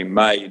between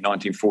May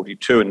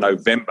 1942 and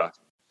November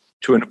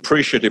to an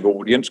appreciative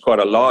audience, quite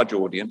a large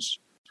audience.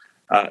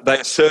 They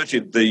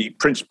asserted the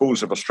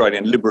principles of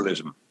Australian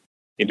liberalism: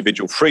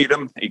 individual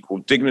freedom, equal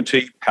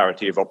dignity,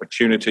 parity of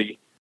opportunity,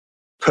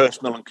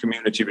 personal and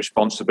community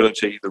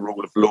responsibility, the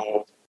rule of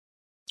law,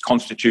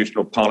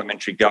 constitutional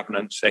parliamentary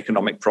governance,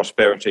 economic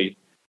prosperity,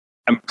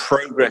 and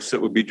progress that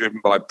would be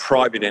driven by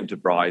private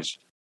enterprise,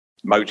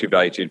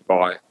 motivated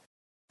by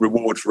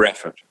reward for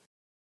effort.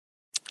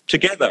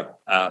 Together,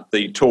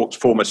 the talks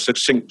form a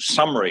succinct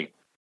summary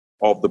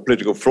of the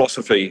political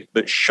philosophy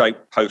that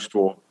shaped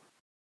post-war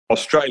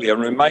Australia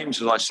and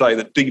remains, as I say,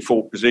 the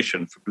default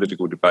position for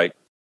political debate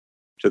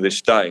to this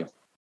day.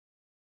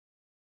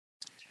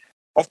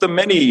 Of the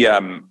many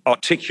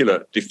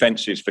articulate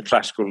defences for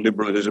classical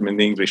liberalism in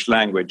the English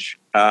language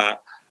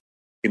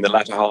in the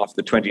latter half of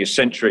the 20th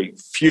century,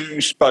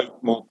 few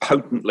spoke more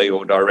potently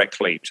or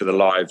directly to the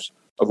lives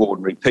of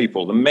ordinary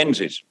people than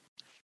Menzies.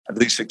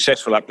 The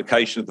successful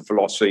application of the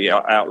philosophy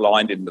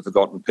outlined in the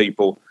Forgotten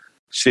People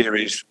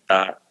series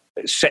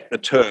set the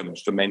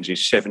terms for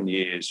Menzies'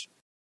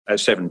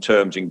 7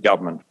 terms in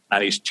government,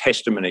 and his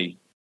testimony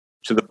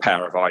to the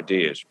power of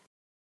ideas.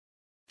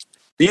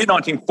 The year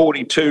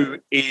 1942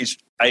 is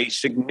a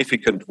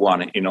significant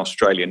one in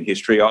Australian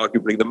history,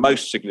 arguably the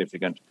most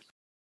significant,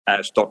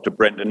 as Dr.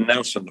 Brendan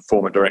Nelson, the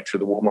former director of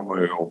the War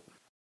Memorial,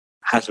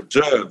 has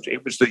observed.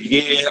 It was the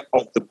year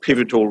of the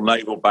pivotal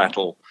naval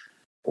battle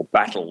or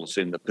battles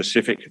in the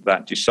Pacific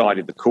that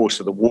decided the course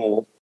of the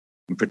war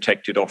and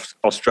protected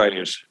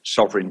Australia's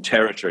sovereign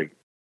territory.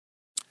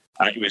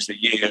 It was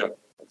the year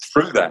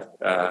through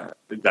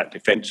that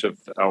defence of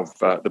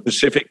the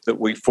Pacific that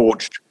we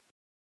forged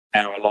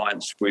our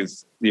alliance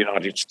with the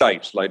United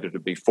States, later to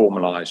be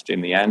formalised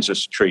in the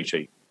ANZUS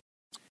Treaty.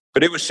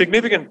 But it was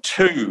significant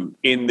too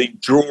in the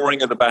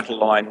drawing of the battle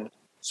line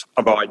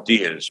of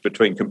ideas,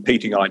 between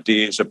competing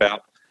ideas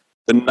about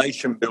the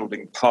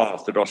nation-building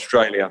path that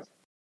Australia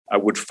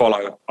would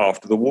follow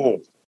after the war.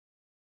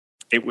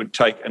 It would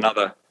take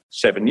another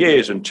 7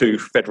 years and 2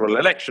 federal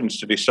elections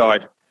to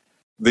decide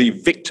the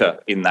victor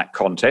in that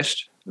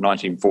contest, the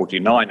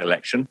 1949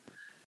 election.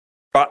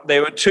 But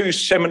there were 2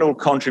 seminal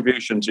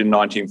contributions in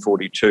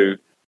 1942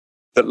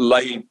 that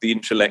laid the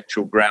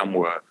intellectual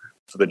groundwork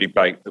for the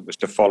debate that was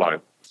to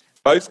follow.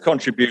 Both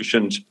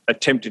contributions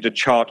attempted to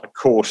chart a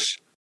course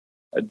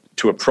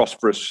to a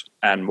prosperous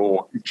and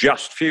more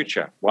just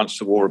future once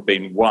the war had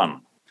been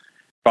won.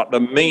 But the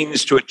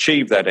means to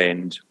achieve that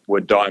end were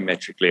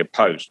diametrically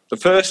opposed. The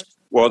first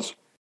was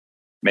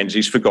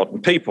Menzies'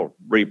 Forgotten People,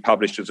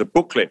 republished as a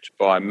booklet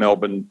by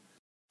Melbourne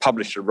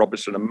publisher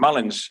Robertson and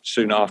Mullins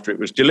soon after it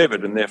was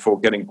delivered, and therefore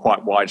getting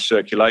quite wide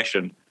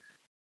circulation,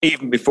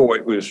 even before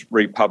it was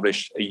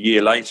republished a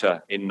year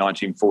later in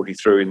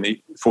 1943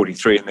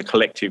 in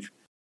the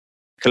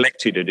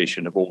collected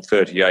edition of all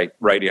 38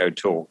 radio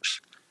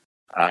talks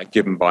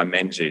given by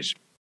Menzies.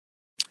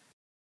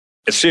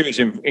 A series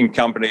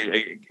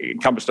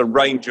encompassed a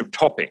range of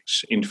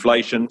topics: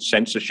 inflation,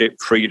 censorship,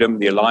 freedom,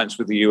 the alliance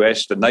with the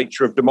US, the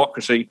nature of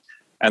democracy,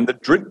 and the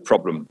drink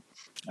problem,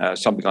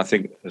 something I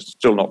think has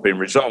still not been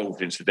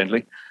resolved,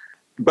 incidentally.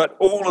 But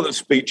all of the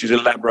speeches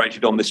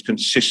elaborated on this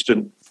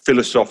consistent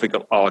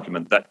philosophical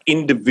argument that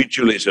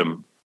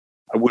individualism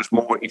was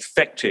more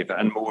effective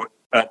and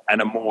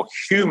a more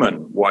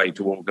human way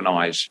to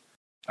organise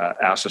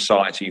our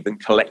society than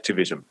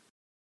collectivism.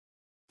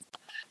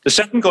 The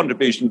second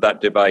contribution to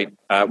that debate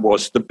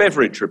was the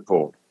Beveridge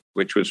Report,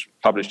 which was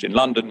published in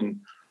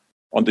London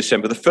on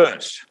December the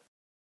 1st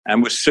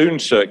and was soon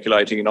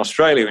circulating in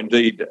Australia.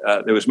 Indeed,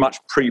 there was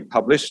much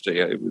pre-publicity.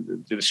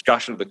 The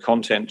discussion of the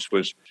contents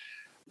was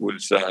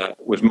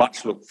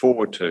much looked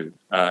forward to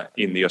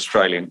in the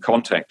Australian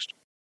context.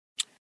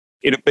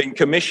 It had been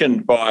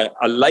commissioned by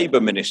a Labor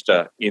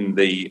minister in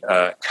the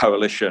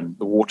coalition,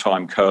 the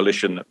wartime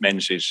coalition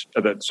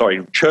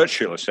that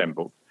Churchill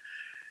assembled,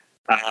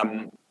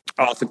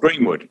 Arthur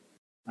Greenwood.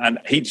 And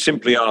he'd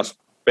simply asked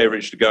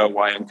Beveridge to go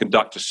away and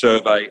conduct a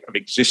survey of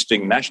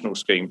existing national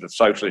schemes of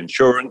social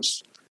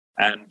insurance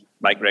and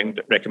make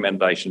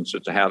recommendations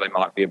as to how they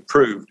might be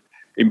improved.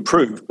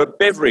 But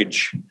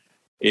Beveridge,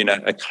 in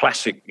a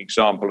classic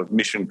example of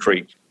Mission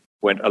Creek,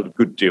 went a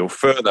good deal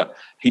further.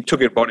 He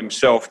took it upon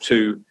himself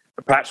to,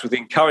 perhaps with the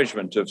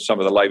encouragement of some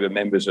of the Labor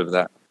members of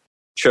that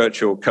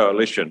Churchill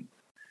coalition,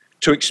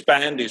 to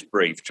expand his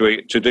brief,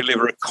 to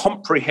deliver a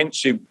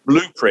comprehensive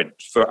blueprint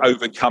for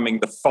overcoming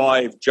the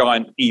 5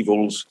 giant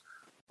evils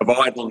of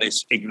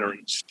idleness,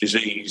 ignorance,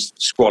 disease,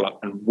 squalor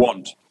and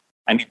want.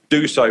 And he'd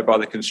do so by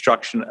the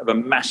construction of a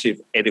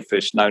massive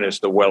edifice known as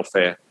the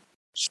welfare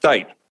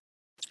state.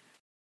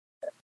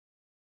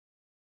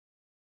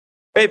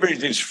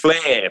 Beveridge's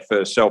flair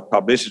for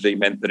self-publicity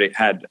meant that it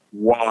had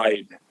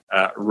wide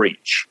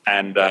reach,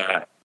 and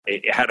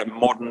it had a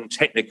modern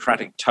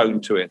technocratic tone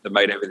to it that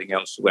made everything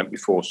else that went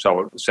before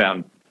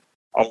sound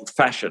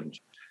old-fashioned.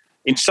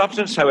 In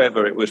substance,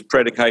 however, it was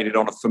predicated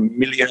on a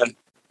familiar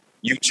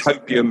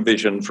utopian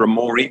vision for a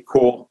more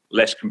equal,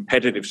 less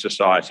competitive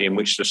society in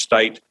which the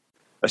state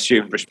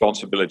assumed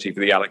responsibility for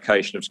the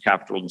allocation of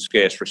capital and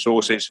scarce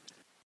resources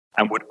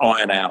and would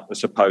iron out the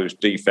supposed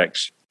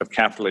defects of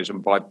capitalism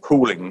by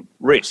pooling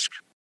risk.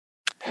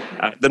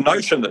 The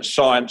notion that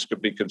science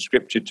could be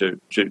conscripted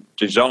to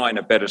design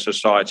a better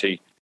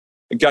society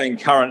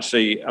gained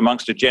currency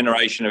amongst a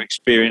generation who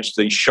experienced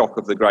the shock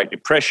of the Great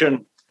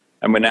Depression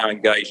and were now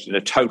engaged in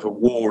a total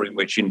war in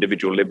which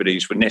individual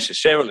liberties were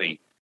necessarily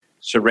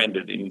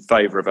surrendered in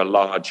favour of a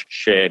large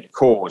shared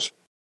cause.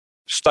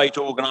 State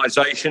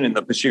organisation in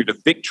the pursuit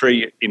of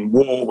victory in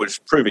war was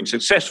proving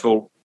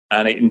successful,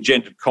 and it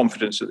engendered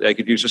confidence that they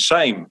could use the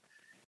same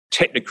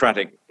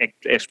technocratic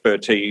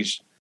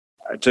expertise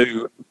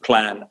to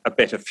plan a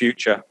better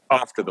future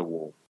after the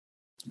war.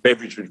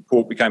 Beveridge's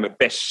report became a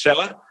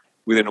bestseller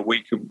within a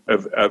week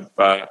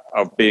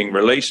of being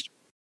released,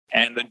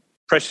 and the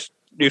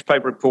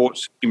newspaper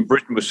reports in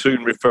Britain were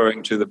soon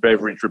referring to the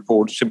Beveridge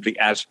report simply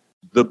as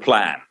the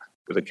plan,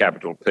 with a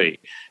capital P.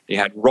 He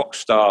had rock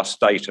star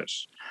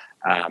status.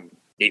 And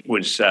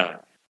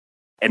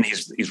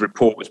his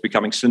report was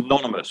becoming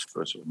synonymous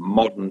for a sort of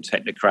modern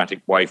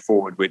technocratic way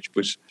forward, which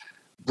was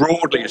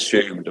broadly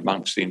assumed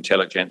amongst the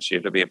intelligentsia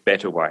to be a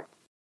better way.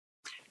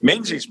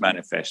 Menzies'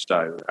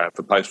 manifesto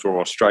for post-war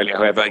Australia,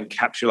 however,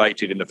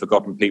 encapsulated in the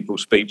Forgotten People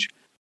speech,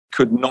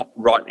 could not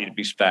rightly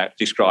be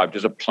described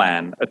as a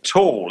plan at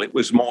all. It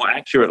was more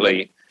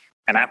accurately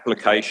an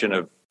application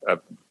of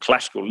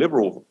classical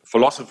liberal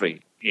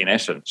philosophy, in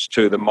essence,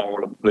 to the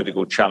moral and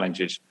political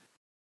challenges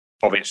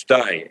of its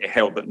day. It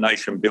held that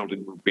nation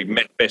building would be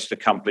best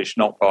accomplished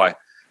not by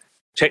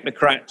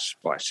technocrats,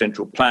 by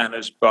central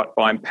planners, but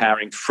by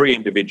empowering free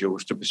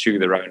individuals to pursue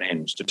their own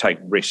ends, to take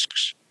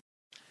risks.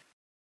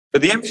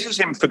 But the emphasis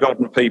in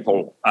Forgotten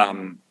People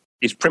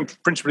is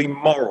principally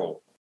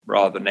moral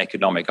rather than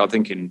economic. I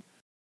think in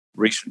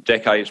recent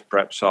decades,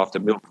 perhaps after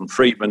Milton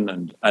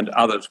Friedman and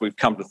others, we've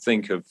come to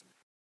think of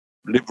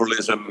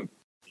liberalism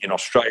in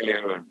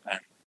Australia and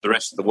the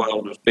rest of the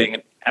world as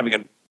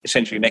having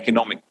essentially an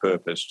economic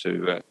purpose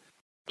to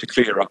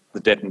clear up the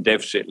debt and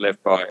deficit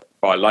left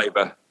by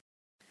Labor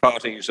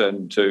parties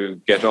and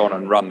to get on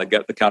and run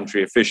the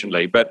country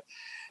efficiently. But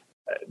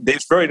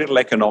there's very little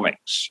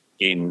economics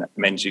in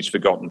Menzies'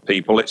 Forgotten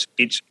People.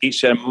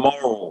 It's a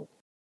moral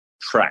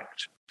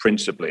tract,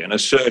 principally, an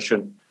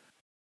assertion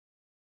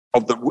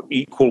of the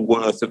equal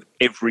worth of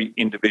every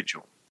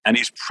individual. And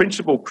his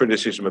principal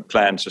criticism of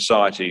planned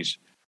societies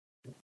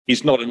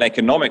is not an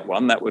economic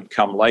one. That would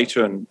come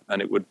later, and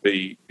it would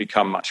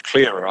become much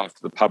clearer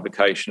after the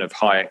publication of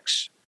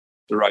Hayek's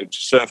The Road to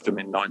Serfdom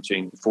in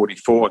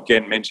 1944.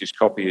 Again, Menzies'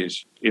 copy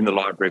is in the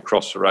library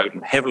across the road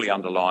and heavily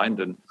underlined,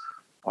 and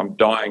I'm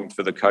dying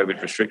for the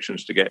COVID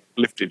restrictions to get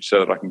lifted so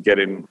that I can get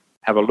in and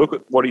have a look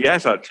at what he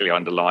has actually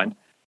underlined.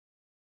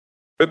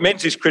 But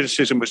Menzies'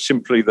 criticism was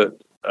simply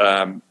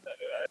that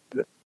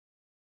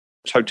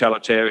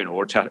totalitarian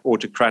or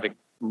autocratic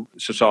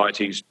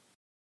societies,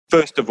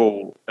 first of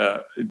all,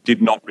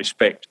 did not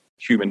respect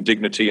human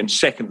dignity, and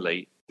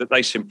secondly, that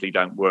they simply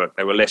don't work.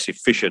 They were less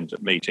efficient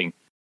at meeting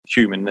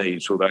human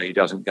needs, although he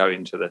doesn't go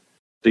into the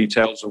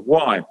details of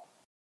why.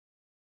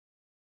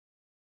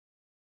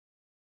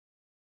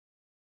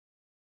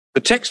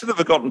 The text of the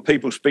Forgotten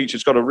People speech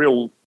has got a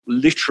real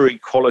literary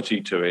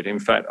quality to it. In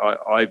fact,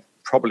 I've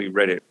probably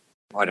read it,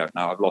 I don't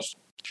know, I've lost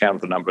count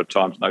of the number of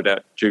times, no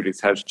doubt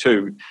Judith has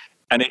too.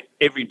 And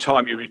every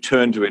time you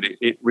return to it,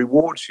 it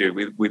rewards you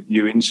with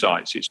new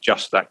insights. It's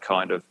just that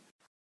kind of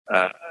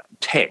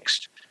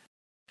text.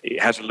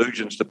 It has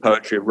allusions to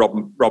poetry of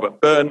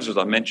Robert Burns, as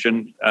I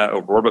mentioned,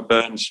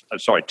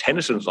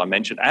 Tennyson, as I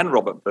mentioned, and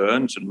Robert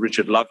Burns and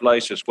Richard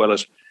Lovelace, as well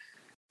as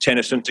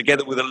Tennyson,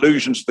 together with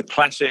allusions to the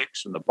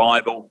classics and the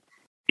Bible.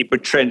 It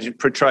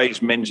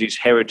portrays Menzies'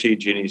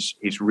 heritage in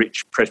his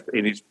rich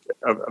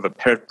of a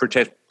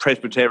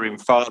Presbyterian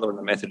father and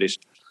a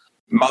Methodist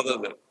mother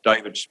that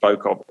David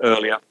spoke of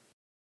earlier.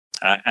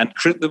 And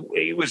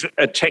it was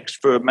a text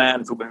for a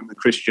man for whom the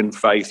Christian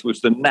faith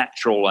was the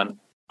natural and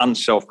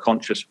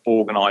unself-conscious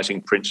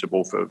organising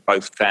principle for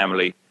both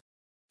family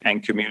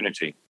and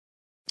community.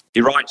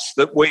 He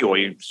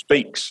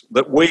speaks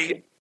that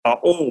we are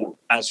all,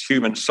 as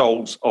human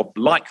souls of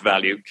like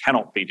value,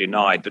 cannot be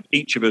denied, that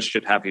each of us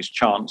should have his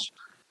chance,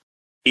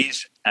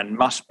 is and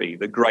must be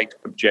the great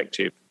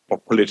objective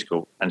of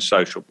political and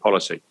social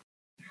policy.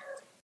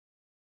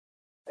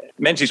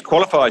 Menzies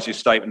qualifies his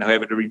statement,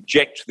 however, to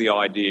reject the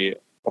idea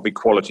of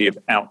equality of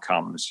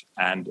outcomes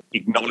and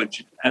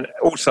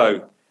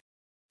also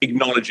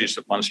acknowledges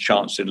that one's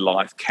chance in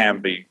life can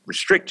be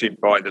restricted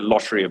by the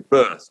lottery of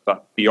birth,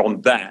 but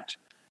beyond that,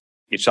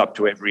 it's up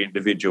to every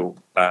individual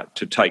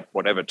to take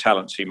whatever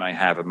talents he may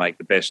have and make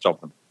the best of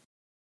them.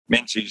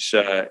 Menzies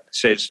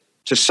says,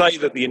 to say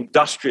that the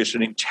industrious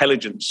and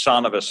intelligent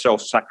son of a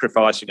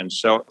self-sacrificing and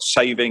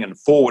saving and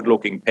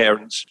forward-looking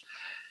parents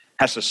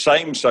has the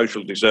same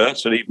social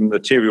deserts and even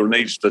material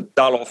needs the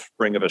dull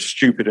offspring of a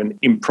stupid and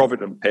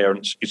improvident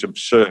parents is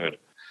absurd.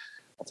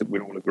 I think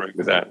we'd all agree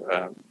with that.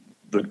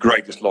 The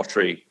greatest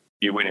lottery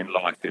you win in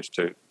life is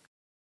to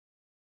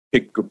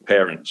pick good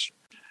parents.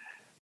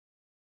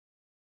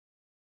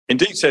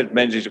 Indeed, said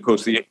Menzies, of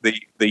course,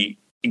 the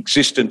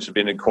existence of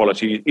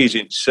inequality is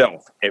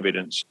itself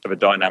evidence of a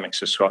dynamic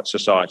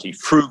society.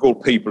 Frugal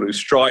people who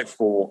strive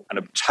for and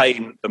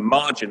obtain the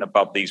margin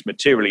above these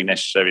materially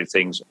necessary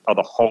things are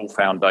the whole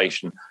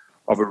foundation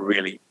of a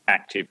really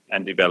active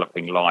and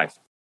developing life.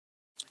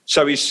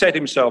 So he's set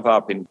himself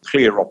up in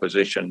clear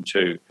opposition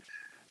to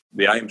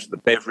the aims of the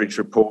Beveridge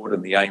Report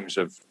and the aims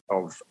of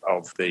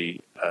the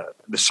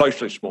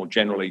socialists more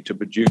generally to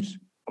produce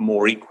a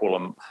more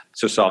equal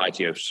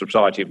society, a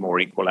society of more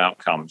equal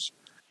outcomes.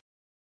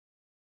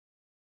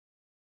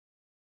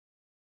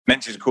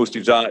 Menzies, of course,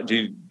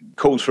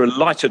 calls for a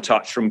lighter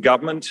touch from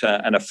government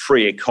and a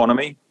free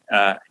economy,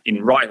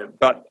 and writes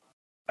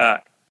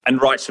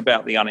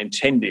about the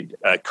unintended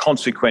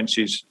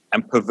consequences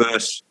and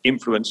perverse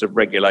influence of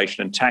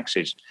regulation and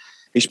taxes.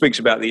 He speaks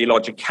about the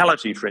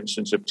illogicality, for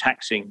instance, of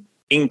taxing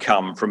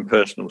income from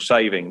personal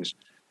savings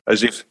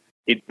as if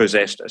it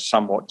possessed a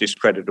somewhat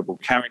discreditable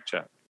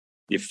character.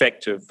 The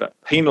effect of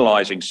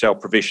penalising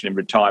self-provision in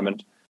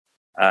retirement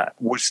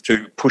was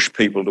to push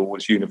people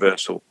towards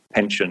universal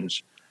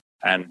pensions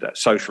and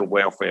social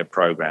welfare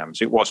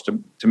programs. It was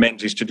to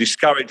Menzies to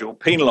discourage or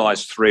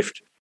penalise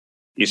thrift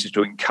is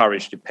to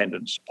encourage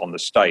dependence on the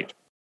state.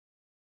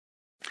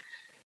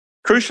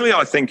 Crucially,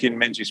 I think in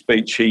Menzies'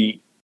 speech,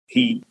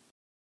 he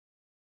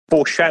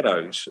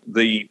foreshadows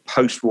the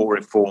post-war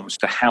reforms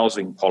to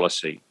housing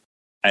policy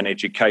and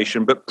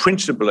education, but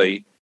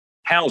principally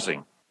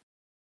housing.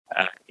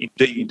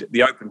 Indeed,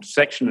 the open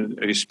section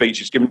of his speech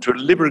is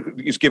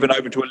given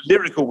over to a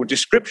lyrical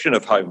description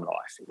of home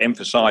life. It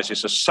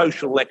emphasises the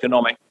social,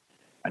 economic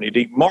and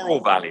indeed moral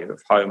value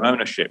of home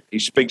ownership. He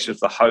speaks of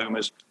the home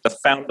as the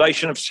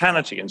foundation of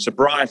sanity and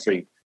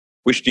sobriety,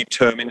 which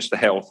determines the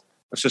health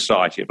of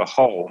society as a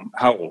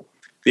whole.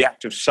 The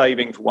act of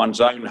saving for one's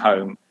own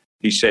home,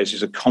 he says,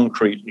 is a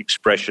concrete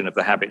expression of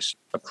the habits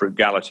of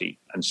frugality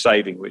and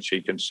saving, which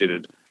he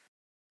considered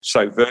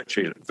so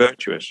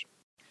virtuous.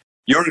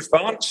 Your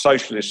advanced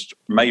socialist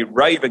may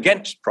rave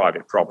against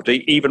private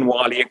property even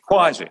while he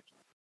acquires it,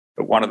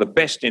 but one of the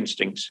best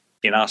instincts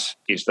in us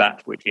is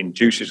that which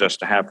induces us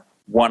to have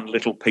one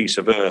little piece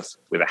of earth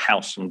with a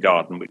house and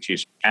garden which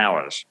is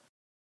ours.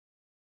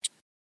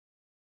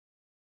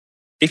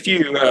 If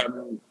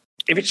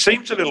it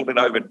seems a little bit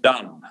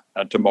overdone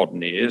to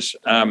modern ears,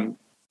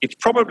 it's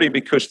probably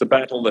because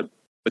the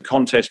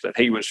contest that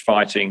he was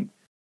fighting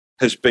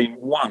has been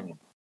won.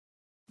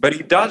 But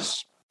he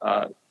does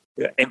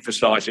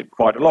emphasise it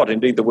quite a lot.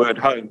 Indeed, the word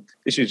home,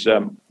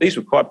 these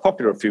were quite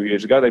popular a few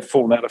years ago. They've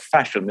fallen out of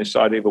fashion, this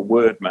idea of a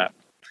word map.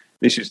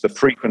 This is the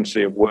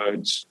frequency of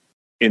words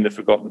in the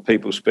Forgotten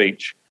People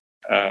speech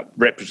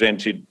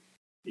represented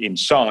in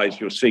size.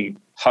 You'll see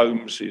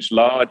homes is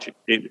large,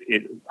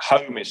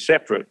 home is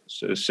separate,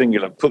 so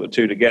singular. Put the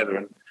two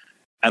together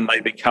and they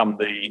become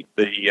the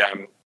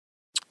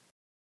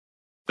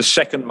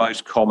second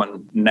most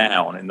common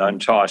noun in the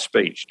entire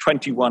speech.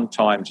 21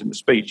 times in the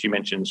speech he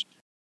mentions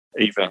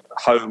either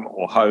home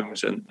or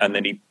homes, and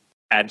then he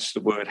adds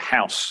the word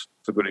house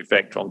for good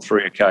effect on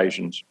 3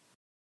 occasions.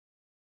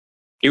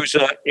 It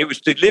was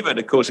delivered,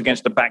 of course,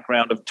 against the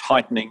background of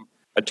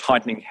a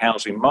tightening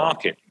housing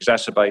market,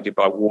 exacerbated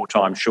by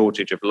wartime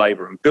shortage of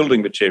labour and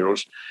building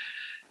materials,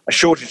 a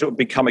shortage that would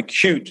become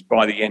acute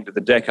by the end of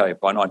the decade,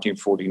 by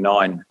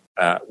 1949,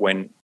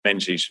 when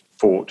Menzies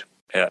fought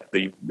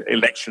the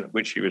election at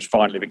which he was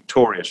finally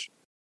victorious.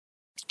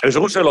 There was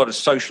also a lot of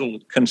social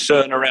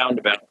concern around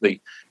about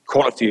the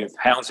quality of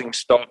housing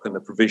stock and the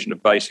provision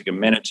of basic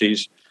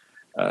amenities.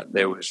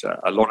 There was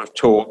a lot of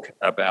talk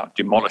about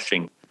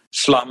demolishing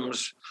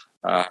slums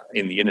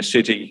in the inner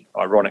city.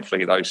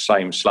 Ironically, those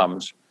same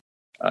slums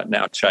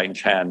now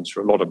change hands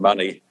for a lot of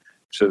money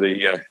to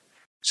the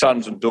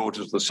sons and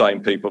daughters of the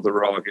same people that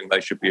are arguing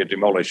they should be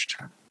demolished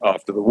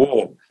after the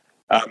war.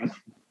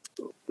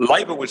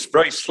 Labor was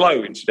very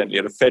slow, incidentally,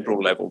 at a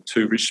federal level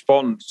to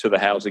respond to the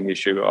housing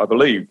issue. I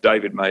believe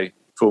David may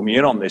fill me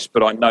in on this,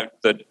 but I note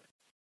that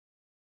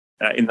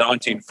in the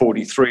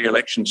 1943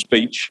 election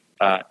speech,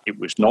 it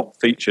was not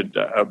featured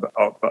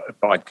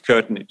by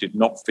Curtin. It did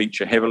not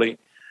feature heavily.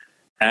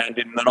 And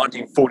in the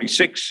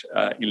 1946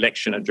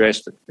 election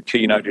address, the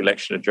keynote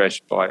election address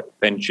by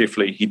Ben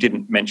Chifley, he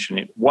didn't mention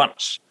it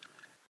once.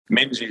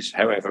 Menzies,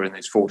 however, in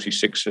his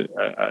 46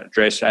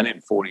 address and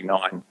in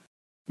 49,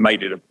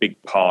 made it a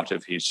big part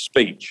of his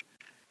speech.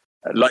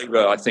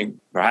 Labor, I think,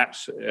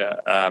 perhaps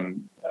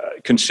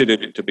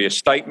considered it to be a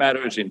state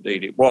matter, as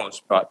indeed it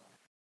was, but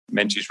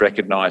Menzies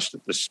recognised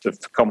that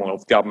the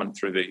Commonwealth government,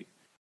 through the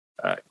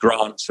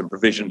grants and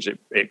provisions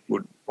it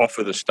would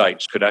offer the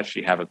states, could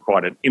actually have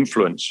quite an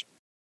influence.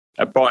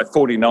 By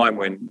 49,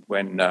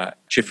 when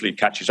Chifley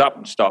catches up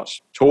and starts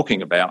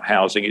talking about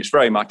housing, it's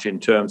very much in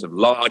terms of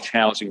large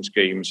housing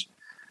schemes,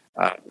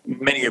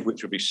 many of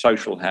which would be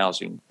social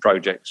housing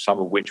projects, some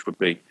of which would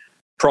be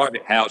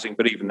private housing,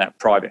 but even that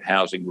private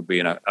housing would be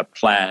in a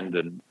planned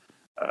and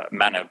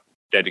manner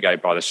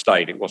dedicated by the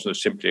state. It wasn't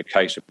simply a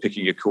case of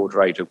picking a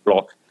quadratic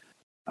block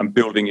and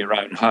building your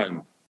own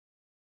home.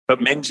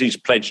 But Menzies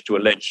pledged to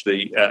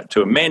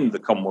amend the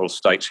Commonwealth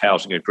States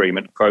Housing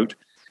Agreement, quote,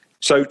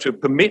 so to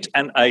permit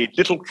and aid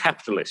little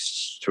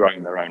capitalists to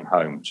own their own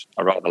homes.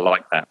 I rather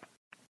like that.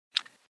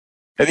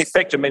 Now, the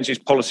effect of Menzies'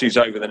 policies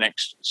over the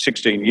next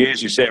 16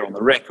 years is there on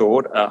the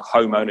record.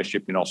 Home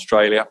ownership in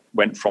Australia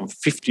went from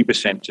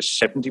 50% to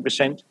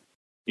 70%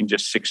 in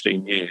just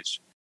 16 years.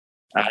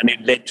 And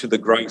it led to the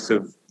growth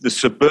of the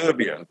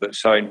suburbia that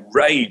so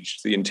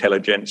enraged the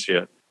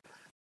intelligentsia,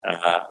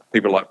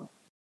 people like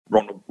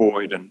Ronald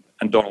Boyd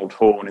and Donald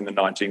Horne in the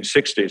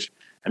 1960s,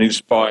 and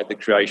inspired the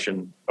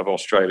creation of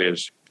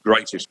Australia's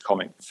greatest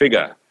comic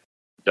figure,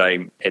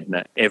 Dame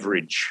Edna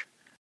Everage.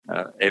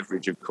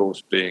 Everage, of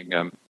course, being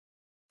an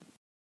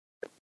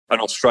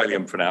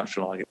Australian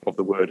pronunciation of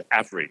the word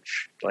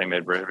average, Dame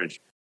Edna Everage,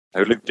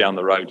 who lived down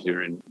the road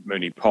here in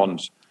Moonee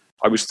Ponds.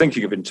 I was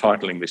thinking of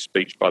entitling this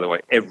speech, by the way,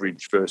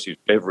 Everage versus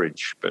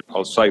Beveridge, but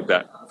I'll save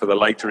that for the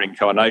later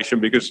incarnation,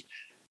 because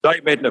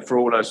Dame Edna, for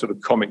all her sort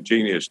of comic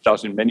genius,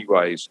 does in many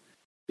ways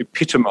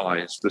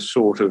epitomise the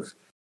sort of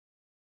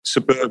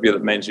suburbia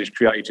that Menzies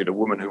created, a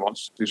woman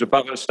who's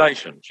above her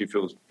station. She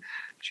feels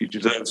she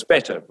deserves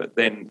better, but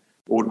then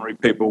ordinary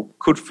people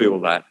could feel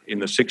that in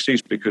the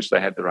 60s because they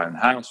had their own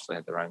house, they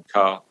had their own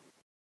car,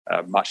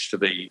 much to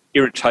the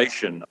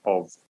irritation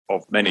of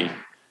many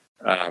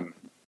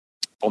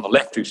on the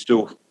left who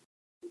still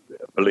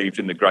believed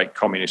in the great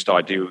communist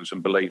ideals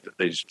and believed that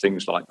these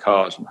things like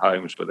cars and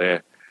homes were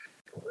there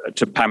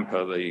to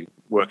pamper the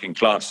working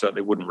class so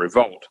they wouldn't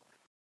revolt.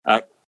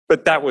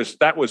 But that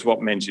was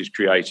what Menzies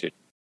created.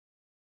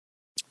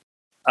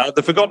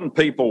 The Forgotten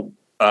People,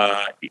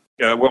 well,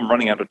 I'm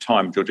running out of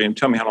time, Georgine.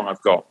 Tell me how long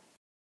I've got.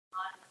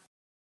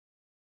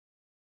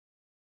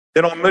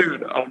 Then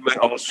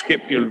I'll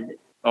skip you.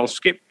 I'll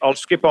skip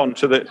on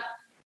to the...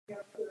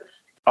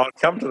 I'll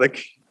come to the...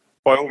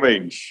 By all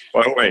means.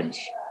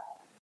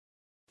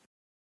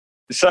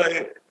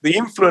 So the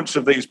influence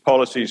of these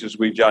policies as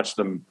we judge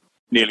them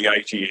nearly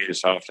 80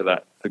 years after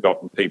that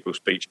Forgotten People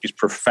speech is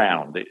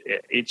profound.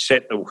 It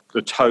set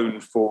the tone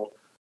for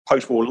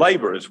post-war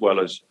Labour as well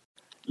as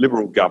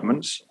Liberal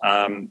governments.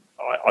 I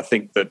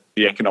think that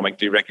the economic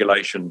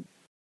deregulation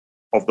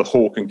of the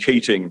Hawke and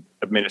Keating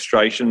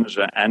administrations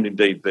and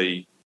indeed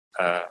the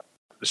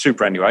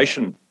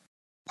superannuation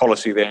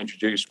policy they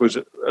introduced was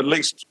at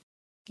least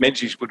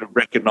Menzies would have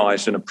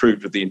recognised and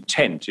approved of the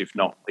intent, if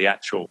not the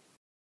actual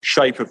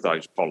shape of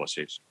those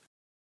policies.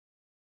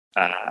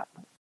 And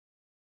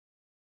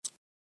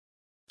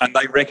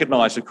they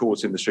recognised, of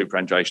course, in the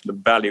superannuation, the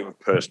value of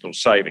personal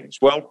savings.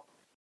 Well,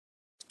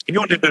 if you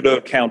wanted to do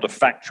a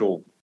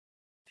counterfactual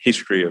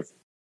history of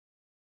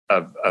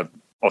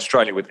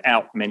Australia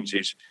without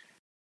Menzies,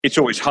 it's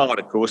always hard,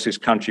 of course. This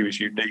country was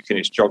unique in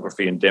its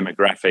geography and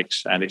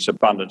demographics and its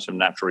abundance of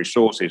natural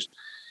resources.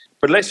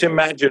 But let's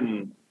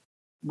imagine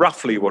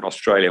roughly what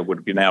Australia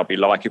would now be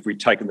like if we'd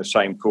taken the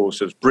same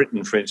course as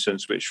Britain, for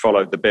instance, which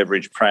followed the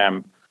Beveridge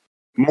Pram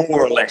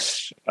more or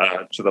less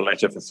to the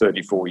letter for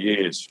 34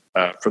 years,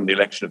 from the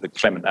election of the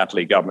Clement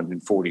Attlee government in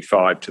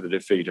 45 to the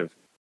defeat of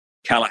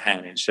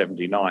Callaghan in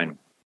 79.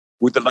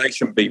 Would the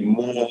nation be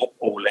more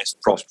or less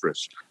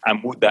prosperous?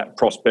 And would that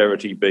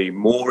prosperity be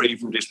more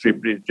even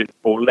distributed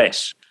or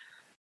less?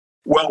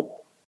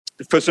 Well,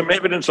 for some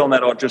evidence on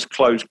that, I'll just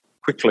close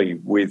quickly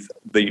with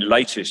the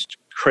latest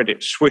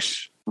Credit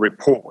Suisse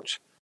report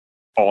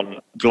on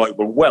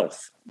global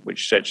wealth,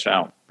 which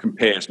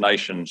compares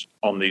nations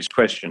on these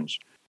questions.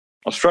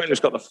 Australia's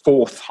got the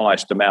fourth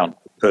highest amount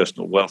of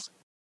personal wealth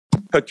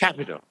per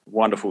capita.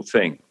 Wonderful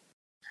thing.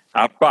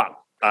 But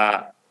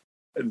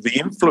the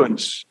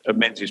influence of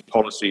Menzies'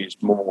 policy is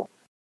more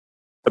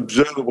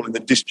observable in the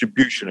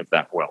distribution of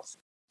that wealth.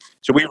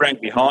 So we rank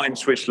behind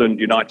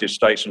Switzerland, United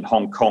States and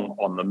Hong Kong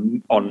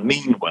on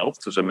mean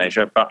wealth as a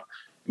measure, but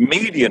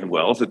median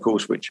wealth, of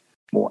course, which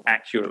more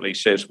accurately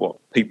says what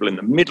people in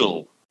the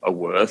middle are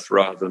worth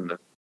rather than the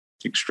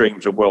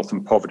extremes of wealth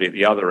and poverty at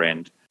the other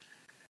end,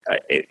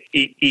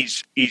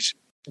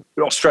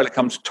 Australia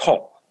comes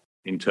top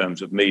in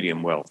terms of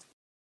median wealth.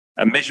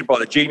 And measured by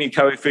the Gini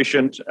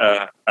coefficient,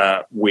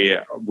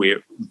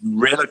 we're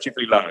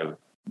relatively low.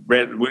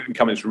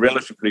 Income is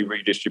relatively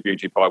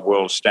redistributed by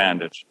world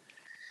standards.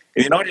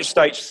 In the United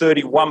States,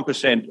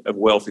 31% of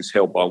wealth is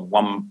held by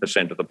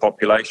 1% of the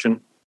population.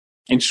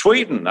 In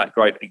Sweden, that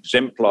great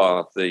exemplar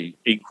of the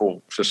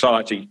equal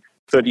society,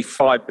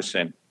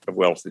 35% of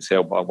wealth is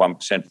held by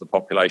 1% of the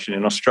population.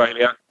 In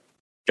Australia,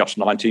 just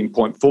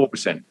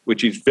 19.4%,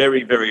 which is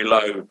very, very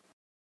low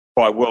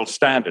by world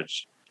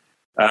standards.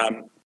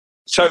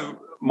 So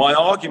my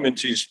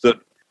argument is that,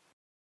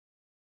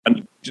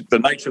 and the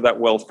nature of that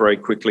wealth very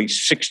quickly,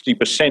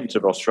 60%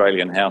 of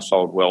Australian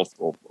household wealth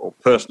or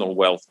personal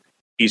wealth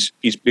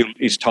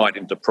is tied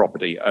into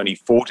property, only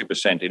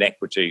 40% in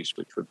equities,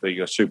 which would be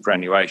your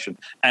superannuation.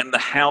 And the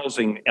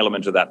housing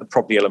element of that, the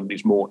property element,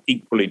 is more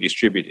equally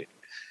distributed.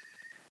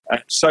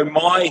 So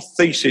my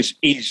thesis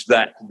is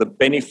that the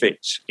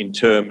benefits in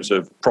terms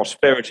of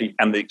prosperity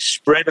and the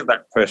spread of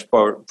that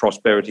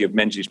prosperity of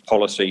Menzies'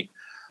 policy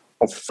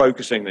of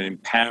focusing and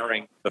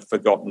empowering the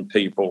forgotten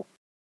people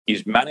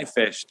is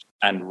manifest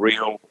and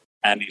real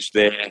and is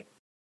there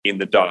in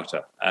the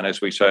data. And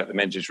as we say at the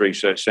Menzies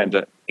Research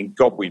Centre, in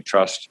God we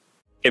trust,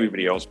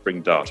 everybody else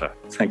bring data.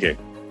 Thank you.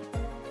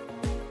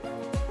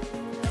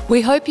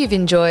 We hope you've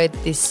enjoyed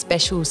this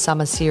special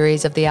summer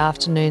series of the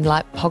Afternoon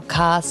Light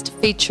podcast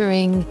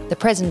featuring the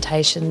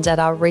presentations at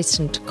our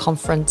recent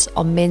conference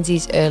on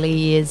Menzies' early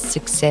years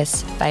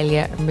success,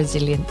 failure and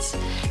resilience.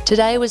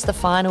 Today was the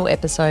final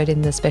episode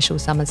in the special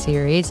summer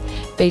series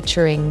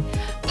featuring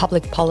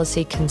public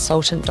policy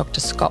consultant Dr.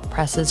 Scott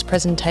Prass's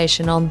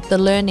presentation on the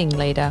learning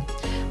leader,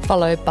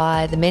 followed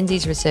by the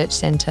Menzies Research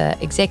Centre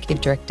Executive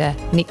Director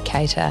Nick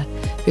Cater,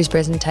 whose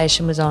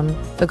presentation was on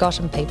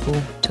Forgotten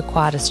People to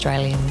Quiet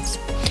Australians.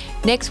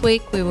 Next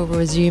week, we will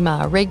resume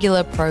our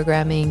regular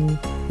programming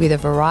with a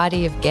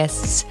variety of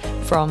guests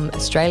from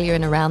Australia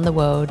and around the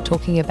world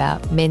talking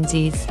about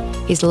Menzies,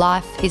 his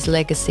life, his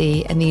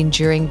legacy, and the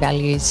enduring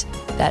values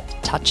that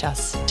touch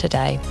us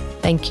today.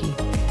 Thank you.